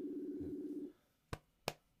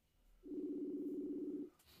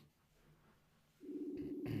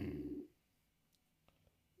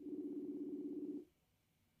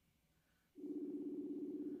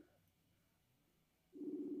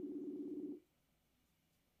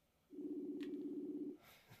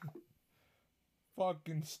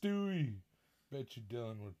 Fucking Stewie. Bet you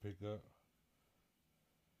Dylan would pick up.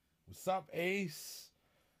 What's up, Ace?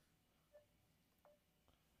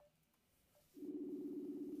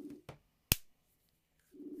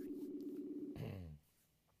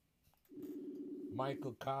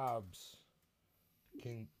 Michael Cobbs.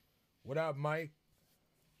 King. What up, Mike?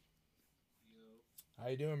 Yo. How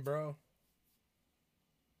you doing, bro?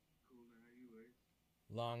 Cool, man.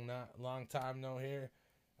 How you, Long time no hear.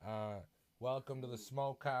 Welcome to the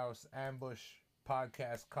Smokehouse Ambush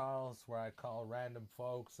Podcast Calls, where I call random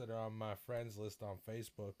folks that are on my friends list on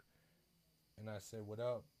Facebook, and I say, what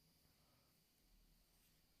up?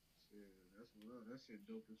 Shit, that's what up. That shit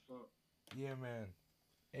dope as fuck. Yeah, man.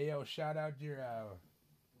 Hey, yo, shout out your,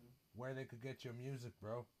 where they could get your music,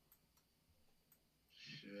 bro.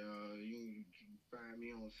 Shit, you can find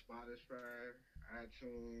me on Spotify,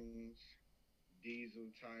 iTunes, Diesel,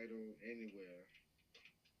 Tidal, anywhere.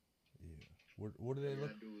 Yeah. What do they All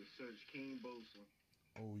look? I do is search King Bosa.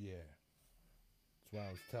 Oh yeah. That's what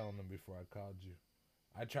I was telling them before I called you.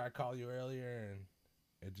 I tried to call you earlier and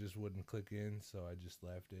it just wouldn't click in, so I just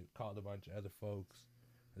left it. Called a bunch of other folks.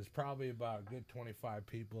 There's probably about a good 25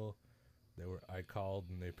 people I called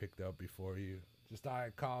and they picked up before you. Just thought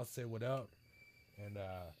I'd call, say what up, and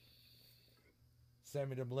send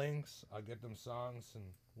me them links. I'll get them songs and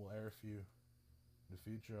we'll air a few in the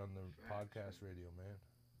future on the podcast radio, man.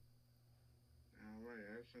 Alright,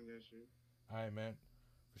 I'll send that shit. Alright, man.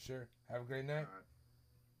 For sure. Have a great night.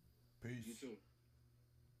 Peace. You too.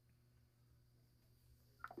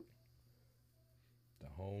 The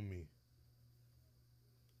homie.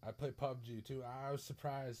 I play PUBG too. I was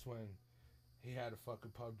surprised when he had a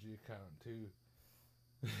fucking PUBG account too.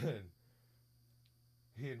 And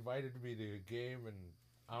he invited me to a game and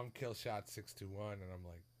I'm Killshot621 and I'm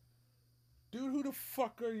like, dude, who the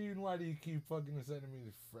fuck are you and why do you keep fucking sending me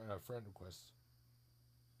the friend requests?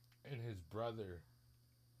 And his brother.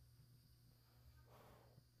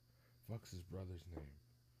 Fuck's his brother's name?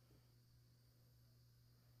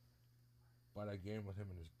 But I game with him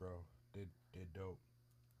and his bro. They dope.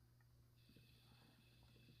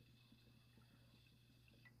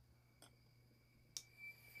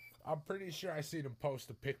 I'm pretty sure I seen him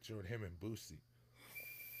post a picture with him and Boosie.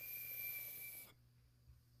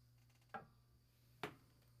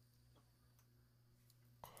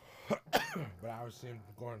 But I was seeing him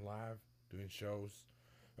going live, doing shows.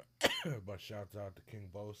 But shouts out to King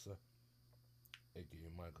Bosa, aka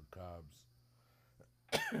Michael Cobbs.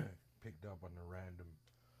 Picked up on the random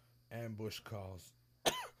ambush calls.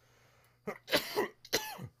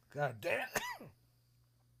 God damn.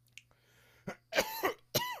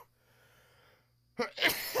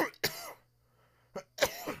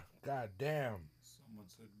 God damn. Someone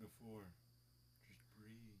said before, just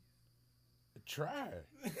breathe. Try.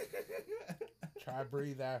 Try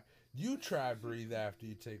breathe out. You try breathe after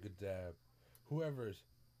you take a dab. Whoever's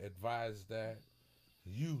advised that,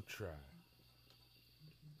 you try.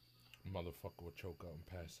 Motherfucker will choke out and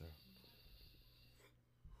pass out.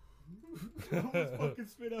 Almost fucking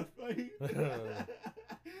spit out fight.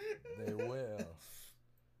 They will.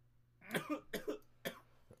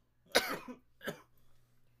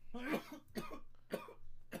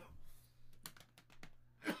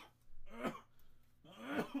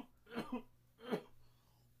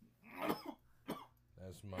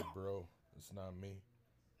 That's my bro. It's not me.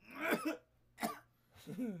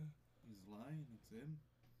 He's lying. It's him.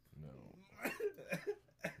 No.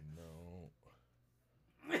 No.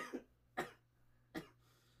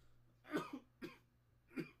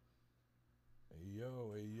 Hey yo,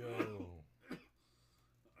 hey yo.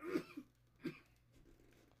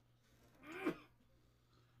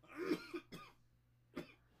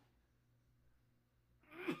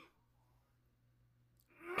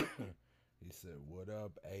 He said, "What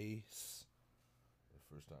up, Ace?" The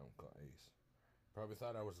first time I called Ace. Probably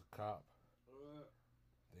thought I was a cop.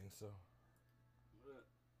 Think so?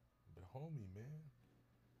 The homie, man.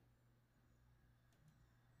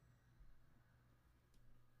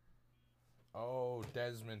 Oh,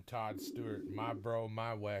 Desmond Todd Stewart. My bro,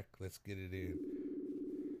 my whack. Let's get it in.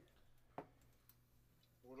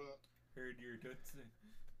 What up? Heard your tootsie.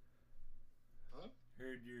 Huh?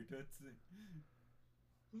 Heard your tootsie.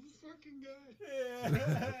 Who's the fucking guy?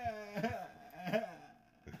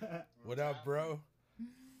 What up, bro?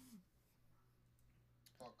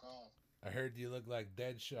 Fuck off. I heard you look like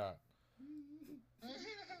Deadshot.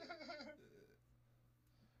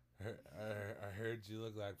 I heard you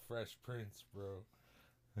look like Fresh Prince, bro.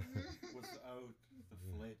 What's out? The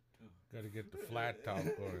flat top. Gotta get the flat top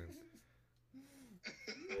going.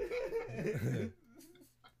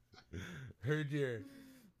 Heard your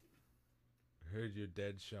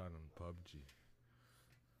Deadshot on PUBG.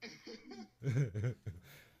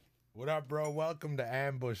 What up, bro? Welcome to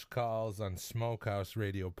Ambush Calls on Smokehouse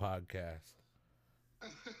Radio Podcast.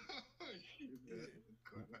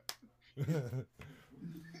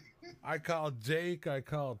 I called Jake. I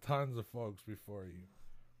called tons of folks before you.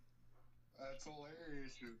 That's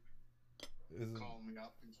hilarious. You called me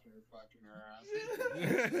up and started fucking her ass.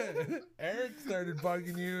 Eric started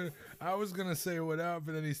bugging you. I was gonna say what up,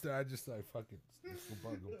 and then he started. I just like fucking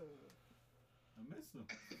bug him. I miss him.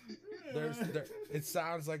 It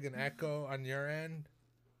sounds like an echo on your end,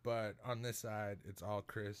 but on this side, it's all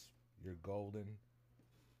crisp. You're golden.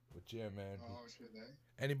 But yeah, man. Oh shit, eh?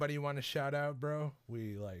 Anybody you want to shout out, bro?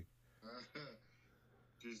 We like.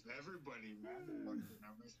 Just everybody, man.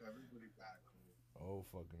 I miss everybody back home. Oh,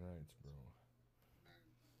 fucking rights,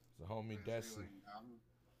 bro. the homie Desi.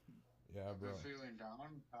 Yeah, bro. I've been feeling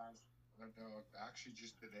down past, actually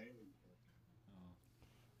just today.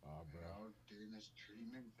 Oh, bro. You know, doing this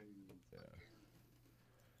treatment thing. Yeah.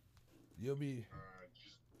 You'll be.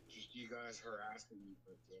 Just you guys harassing me,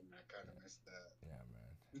 but then I kind of missed that. Yeah,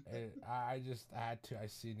 man. And I had to. I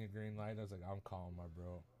seen your green light. I was like, I'm calling my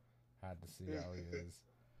bro. Had to see how he is.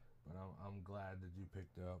 But I'm glad that you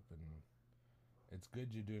picked up, and it's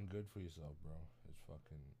good you're doing good for yourself, bro. It's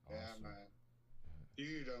fucking awesome. Yeah, man.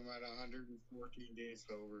 Dude, I'm at 114 days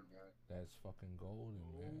sober, man. That's fucking golden,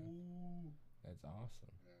 man. That's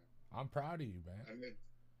awesome. Yeah. I'm proud of you, man.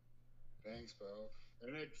 Thanks, bro.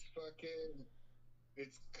 And it's fucking,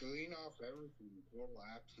 it's clean off everything. Total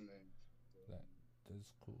abstinence.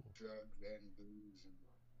 That's cool. Drugs and booze. And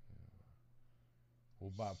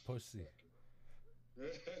what about pussy?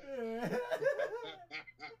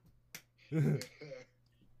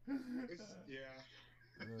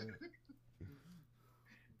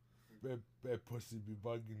 That pussy be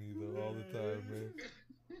bugging you though all the time, man.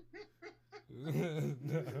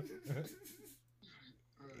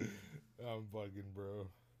 I'm bugging, bro.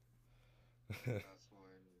 That's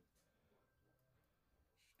hilarious.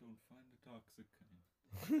 Just don't find the toxic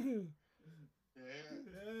kind. Yeah.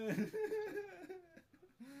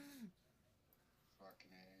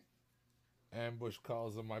 Fucking A. Ambush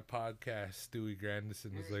calls on my podcast. Stewie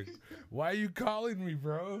Grandison is like, why are you calling me,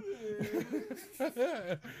 bro?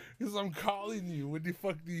 Because I'm calling you. What the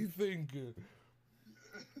fuck do you think?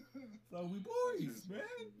 So we boys, man.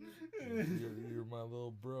 You're my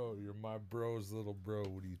little bro. You're my bro's little bro.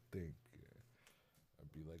 What do you think?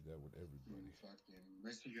 I'd be like that with everybody. Fucking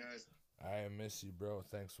miss you guys. I miss you, bro.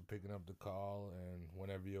 Thanks for picking up the call. And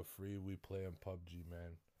whenever you're free, we play on PUBG,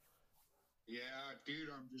 man. Yeah, dude,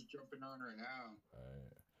 I'm just jumping on right now.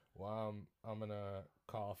 Alright. Well, I'm gonna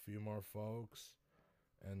call a few more folks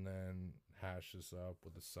and then hash this up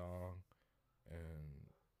with a song, and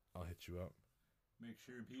I'll hit you up. Make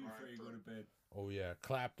sure you pee before you go to bed. Oh yeah,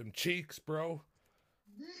 clap them cheeks, bro.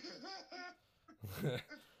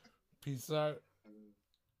 Peace out.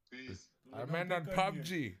 Peace. I meant on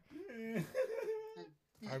PUBG.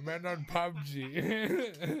 I meant on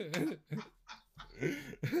PUBG.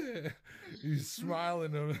 He's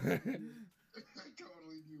smiling. I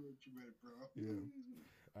totally knew what you meant, bro. Yeah.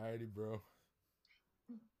 Alrighty, bro.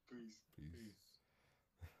 Peace.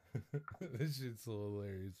 This shit's so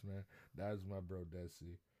hilarious, man. That was my bro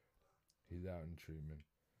Desi. He's out in treatment.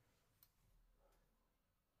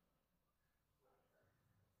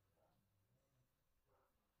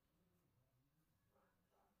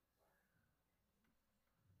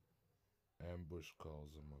 Ambush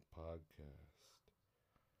calls him a podcast.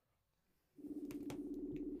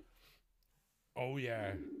 Oh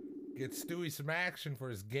yeah. Get Stewie some action for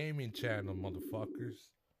his gaming channel, motherfuckers.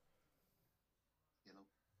 Hello.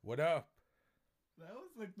 What up? That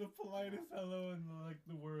was like the politest hello in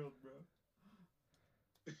the world, bro.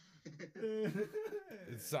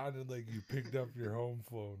 It sounded like you picked up your home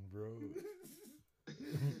phone, bro.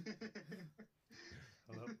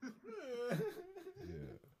 Hello.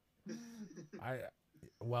 Yeah.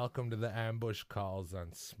 Welcome to the Ambush Calls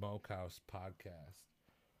on Smokehouse Podcast.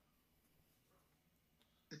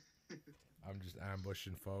 I'm just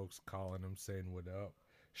ambushing folks, calling them, saying what up.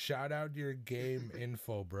 Shout out your game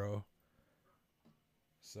info, bro.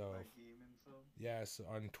 So, my game info? Yeah, so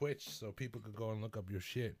on Twitch, so people could go and look up your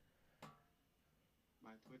shit.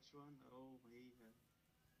 My Twitch one? Oh, yeah.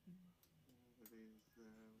 It is,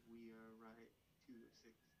 we are right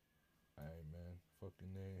 206. Alright, man.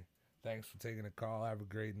 Fucking A. Thanks for taking a call. Have a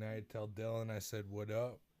great night. Tell Dylan I said what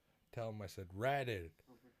up. Tell him I said ratted.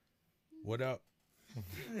 Okay. What up?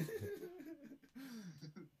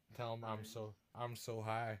 Tell him I'm so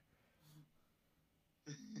high.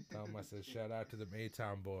 Tell him I said shout out to the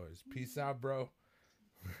Maytown boys. Peace out, bro.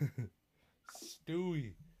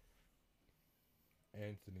 Stewie.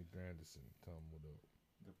 Anthony Grandison. Tell him what up.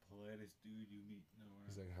 The politest dude you meet nowhere.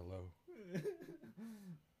 He's like, hello.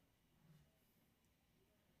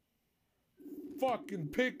 Fucking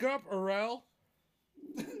pick up, Arel.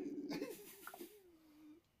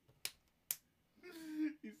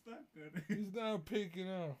 He's not good. He's not picking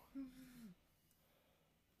up.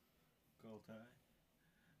 Call Ty.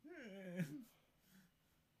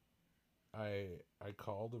 I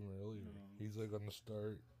called him earlier. He's like on the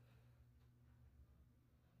start.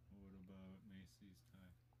 What about Macy's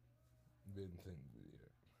Ty? Didn't think of it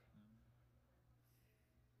yet.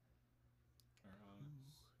 Or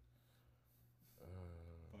us.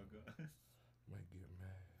 Bug us. Might get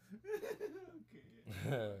mad.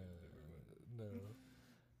 Okay. No.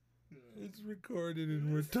 It's recorded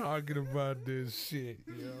and we're talking about this shit,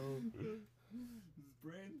 yo. It's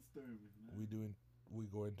brainstorming, man. We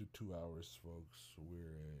go into 2 hours, folks. We're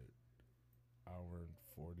at hour and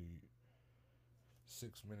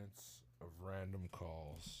 46 minutes of random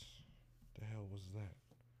calls. The hell was that?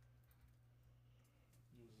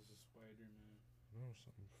 It was a spider, man. No,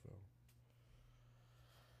 something fell.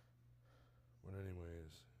 But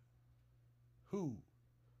anyways, who?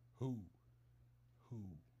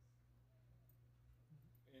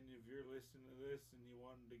 And if you're listening to this and you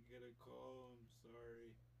wanted to get a call, I'm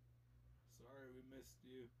sorry. Sorry we missed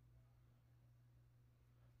you.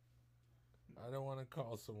 I don't want to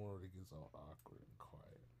call someone when it gets all awkward and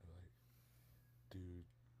quiet. Like, dude,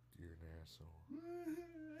 you're an asshole.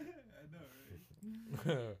 I know,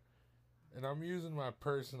 right? And I'm using my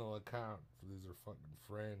personal account. These are fucking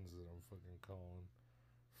friends that I'm fucking calling.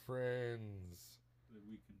 Friends. The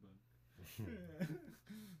weekend bug.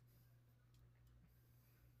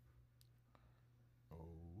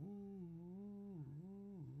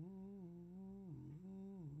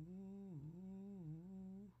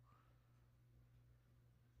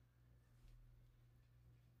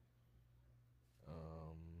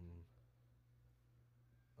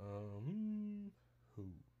 Who?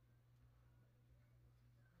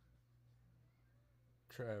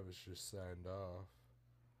 Travis just signed off.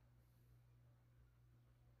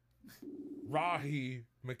 Rahi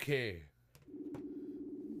McKay.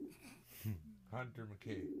 Hunter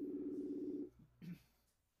McKay.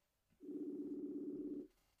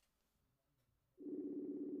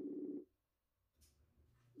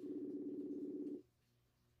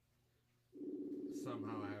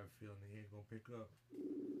 Somehow I have a feeling he ain't gonna pick up.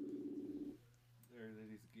 There, that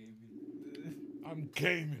he's gaming. I'm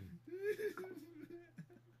gaming.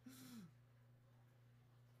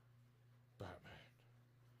 Batman.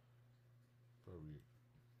 But we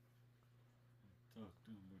talked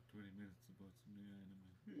to him about 20 minutes about some new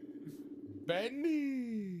anime.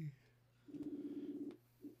 Benny.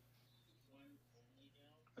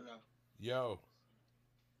 Hello. Yo.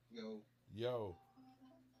 Yo.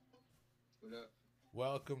 What up?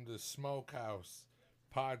 Welcome to Smokehouse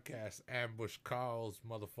Podcast Ambush Calls,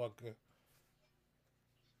 motherfucker.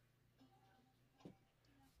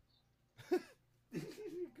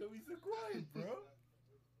 Come be so quiet, bro.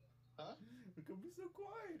 Huh? Come be so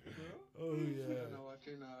quiet, bro. Oh, yeah. I'm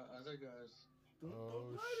watching other guys.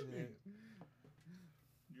 Don't lie to me.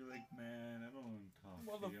 You're like, man, I don't want to talk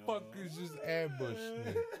Motherfuckers just ambushed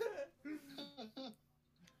me.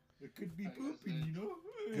 It could be pooping, you know?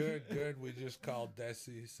 Good. We just called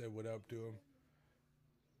Desi, said what up to him.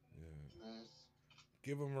 Yeah. Nice.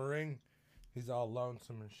 Give him a ring. He's all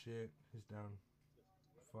lonesome and shit. He's down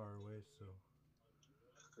far away, so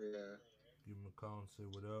Yeah. give him a call and say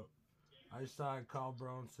what up. I just thought I'd call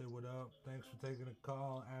bro and say what up. Thanks for taking a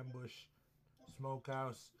call. Ambush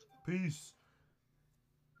Smokehouse. Peace.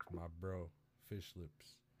 My bro, Fish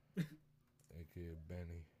Lips, aka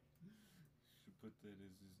Benny. Should put that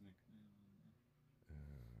as his nickname.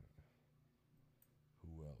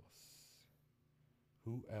 Who else?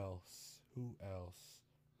 Who else?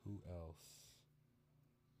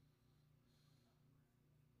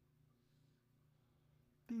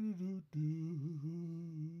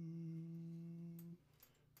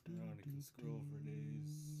 I can scroll for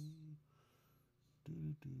days.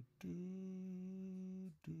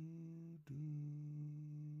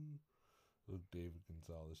 Look, David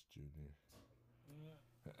Gonzalez Jr.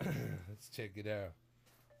 Let's check it out.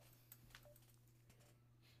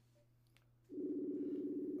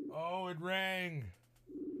 Oh, it rang.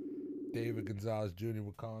 David Gonzalez Jr.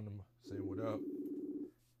 We're calling him, saying what up.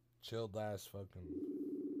 Chilled ass fucking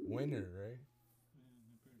winner, right?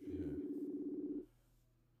 Yeah.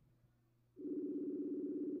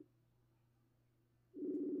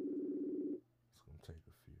 It's gonna take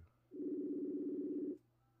a few.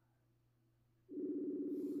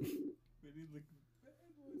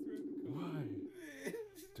 Why?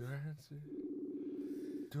 Do I answer?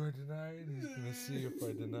 Do I deny it? He's gonna see if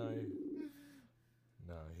I deny it.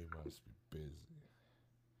 Nah, he must be busy.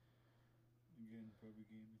 Again, probably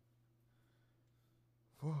gaming.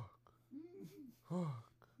 Fuck.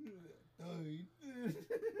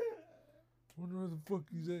 Wonder where the fuck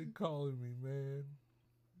he's at calling me, man.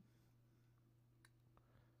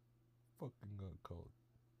 Fucking gonna call it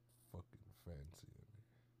fucking fancy on me.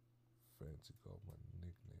 Fancy called my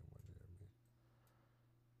nickname on there, me.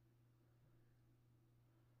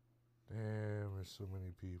 Damn, there's so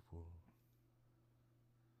many people.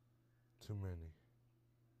 Too many.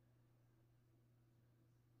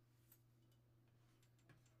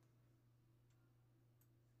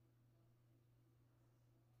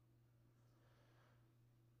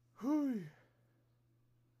 I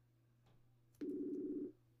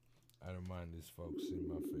don't mind these folks seeing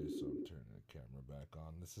my face, so I'm turning the camera back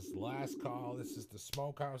on. This is the last call. This is the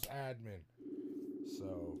Smokehouse admin.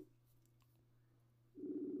 So,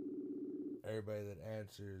 everybody that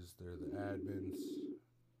answers, they're the admins.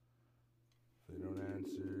 If they don't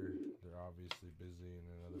answer, they're obviously busy in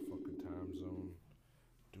another fucking time zone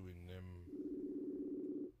doing them.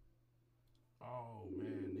 Oh,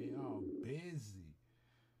 man, they all busy.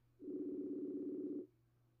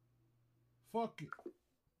 Fuck it.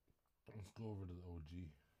 Let's go over to the OG.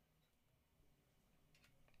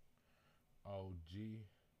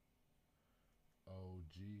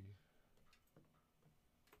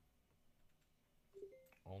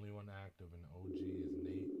 Only one active in OG is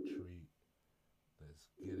Nate Treat. Let's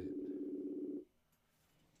get it.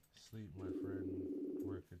 Sleep, my friend.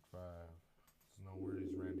 Work at 5. There's no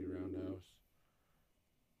worries, Randy Roundhouse.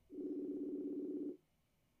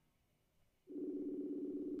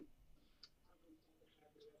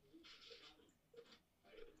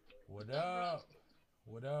 What up?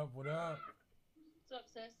 What up? What up? What's up,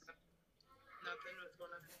 sis? Nothing. What's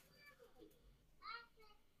going on?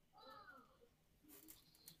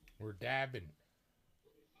 We're dabbing.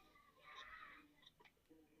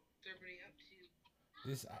 What's everybody up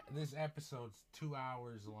to? This episode's 2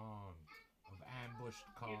 hours long of ambushed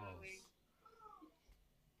calls.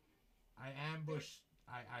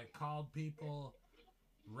 I called people,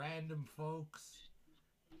 random folks,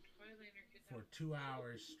 for 2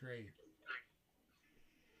 hours straight.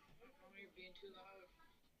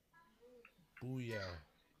 Booyah.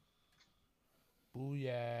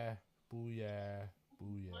 Booyah. Booyah.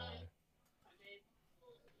 Booyah.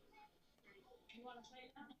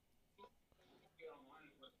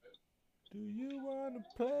 Do you want to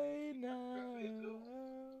play now?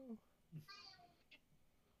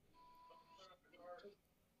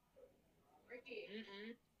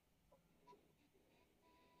 Mm-mm.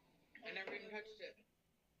 I never even touched it.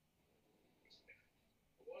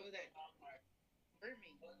 What was that? Hurt me.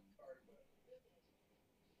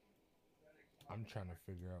 I'm trying to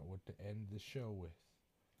figure out what to end the show with.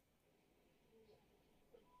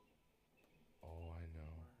 Oh, I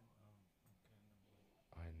know.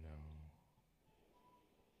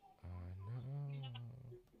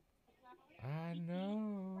 I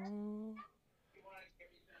know.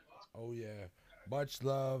 Oh, yeah. Much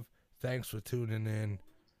love. Thanks for tuning in.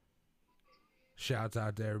 Shouts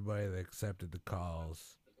out to everybody that accepted the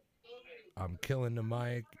calls. I'm killing the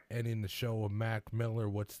mic, ending the show with Mac Miller.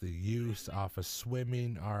 What's the use? Off of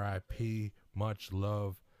Swimming. R.I.P. Much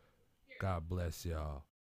love. God bless y'all.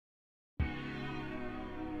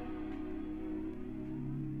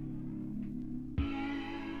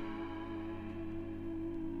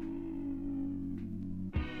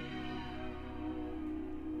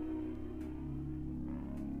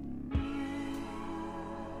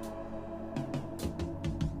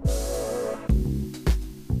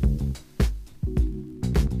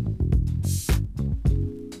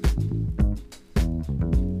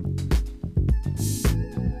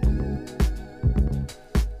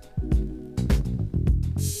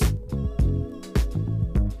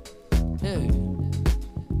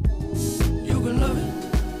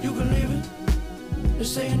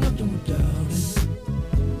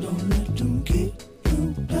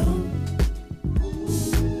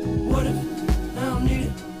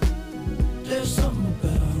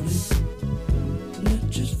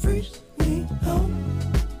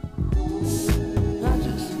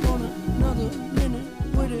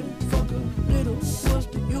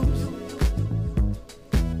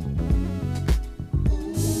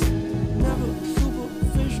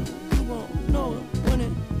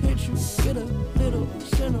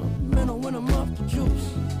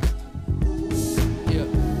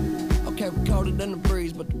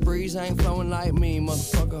 Ain't flowing like me,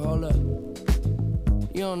 motherfucker, hold up.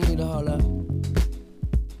 You don't need to hold up.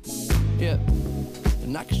 Yeah.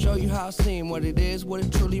 And I can show you how I seem, what it is, what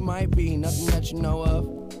it truly might be. Nothing that you know of.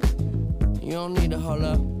 You don't need to hold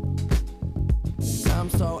up. I'm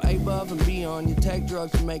so above and beyond. You take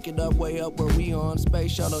drugs to make it up, way up where we on.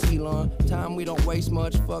 Space shuttle Elon. Time we don't waste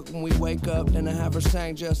much. Fuck when we wake up. Then I have her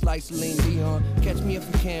sang just like Celine Dion. Catch me if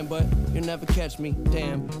you can, but you'll never catch me.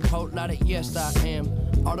 Damn. Whole lot of yes I am.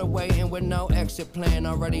 All the way in with no exit plan.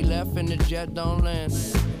 Already left and the jet don't land.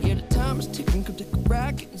 Yeah, the time is ticking. Come take a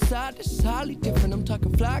ride. Get inside. This is highly different. I'm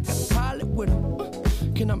talking fly. Got a pilot with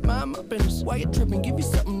him. Can I mind my business? Why you tripping? Give you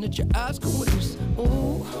something that your eyes can witness.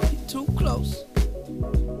 Ooh, you too close.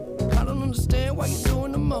 I don't understand why you're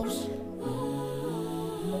doing the most.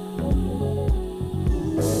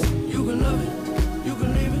 You can love it, you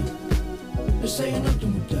can leave it. This ain't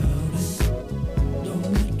nothing without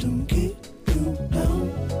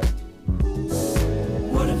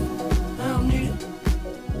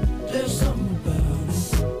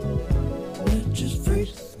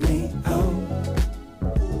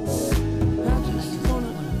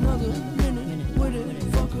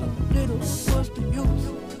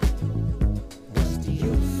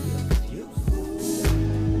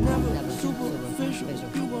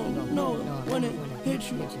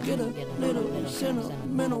you get a little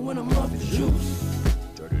sentimental when I'm off the juice.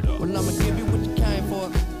 Well, I'ma give you what you came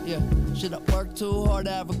for. Yeah, shit, I work too hard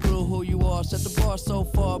to have a clue who you are. Set the bar so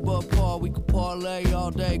far above par, we could parlay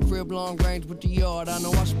all day. Crib long range with the yard. I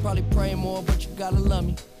know I should probably pray more, but you gotta love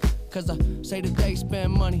me. Cause I say today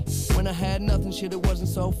spend money. When I had nothing, shit, it wasn't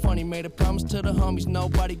so funny. Made a promise to the homies,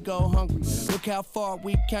 nobody go hungry. Look how far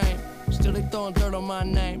we came. Still they throwing dirt on my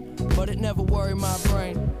name, but it never worried my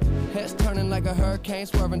brain. Heads turning like a hurricane,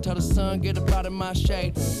 swerving till the sun get up out of my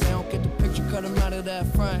shade. They don't get the picture, cut them out of that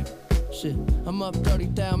frame. Shit, I'm up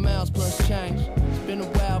 30,000 miles plus change. It's been a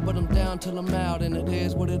while, but I'm down till I'm out. And it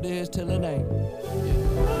is what it is till it ain't.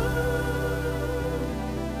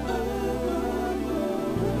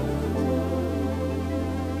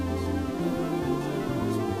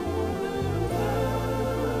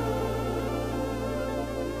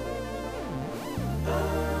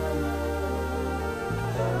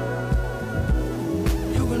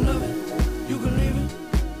 You can love it, you can leave it.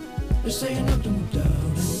 Just saying nothing without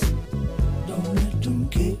it. Don't let them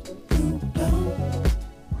keep you down.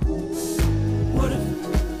 What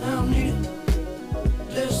if I don't need it?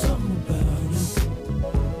 There's something about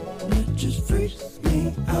it that just freaks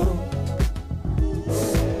me out.